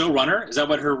basically a showrunner? Is that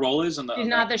what her role is? She's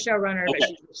not the showrunner, okay. but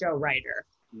she's the show writer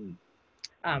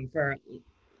for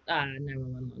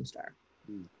 911 Lone Star.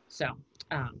 So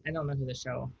I don't know who the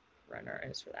showrunner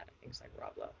is for that. I think it's like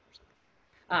Rob Lowe or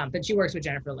something. But she works with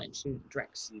Jennifer Lynch, who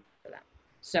directs for that.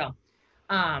 So,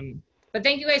 but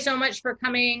thank you guys so much for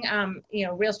coming. You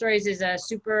know, Real Stories is a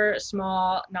super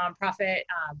small nonprofit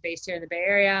based here in the Bay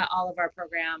Area. All of our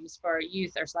programs for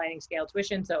youth are sliding scale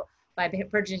tuition. So by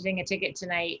purchasing a ticket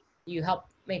tonight, you help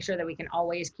make sure that we can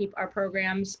always keep our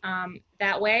programs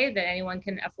that way, that anyone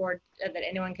can afford, that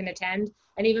anyone can attend.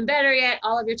 And even better yet,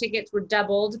 all of your tickets were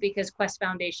doubled because Quest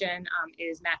Foundation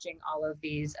is matching all of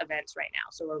these events right now.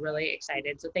 So we're really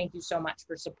excited. So thank you so much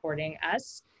for supporting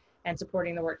us and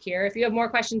supporting the work here. If you have more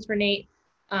questions for Nate,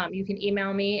 you can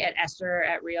email me at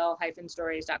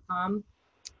esther@real-stories.com.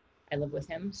 I live with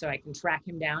him, so I can track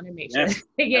him down and make sure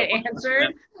they get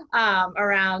answered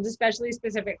around especially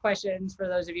specific questions for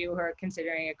those of you who are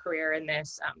considering a career in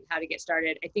this, how to get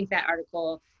started. I think that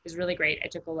article is really great. I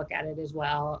took a look at it as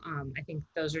well. I think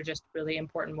those are just really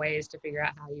important ways to figure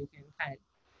out how you can kind of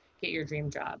get your dream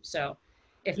job. So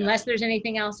unless there's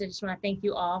anything else, I just want to thank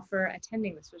you all for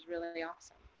attending. This was really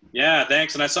awesome. Yeah,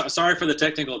 thanks. And sorry for the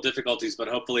technical difficulties, but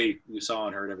hopefully you saw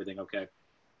and heard everything okay.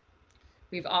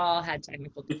 We've all had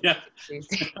technical difficulties.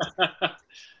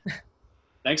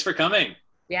 Thanks for coming.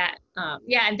 Yeah,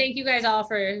 and thank you guys all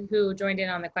for who joined in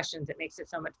on the questions. It makes it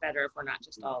so much better if we're not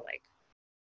just all like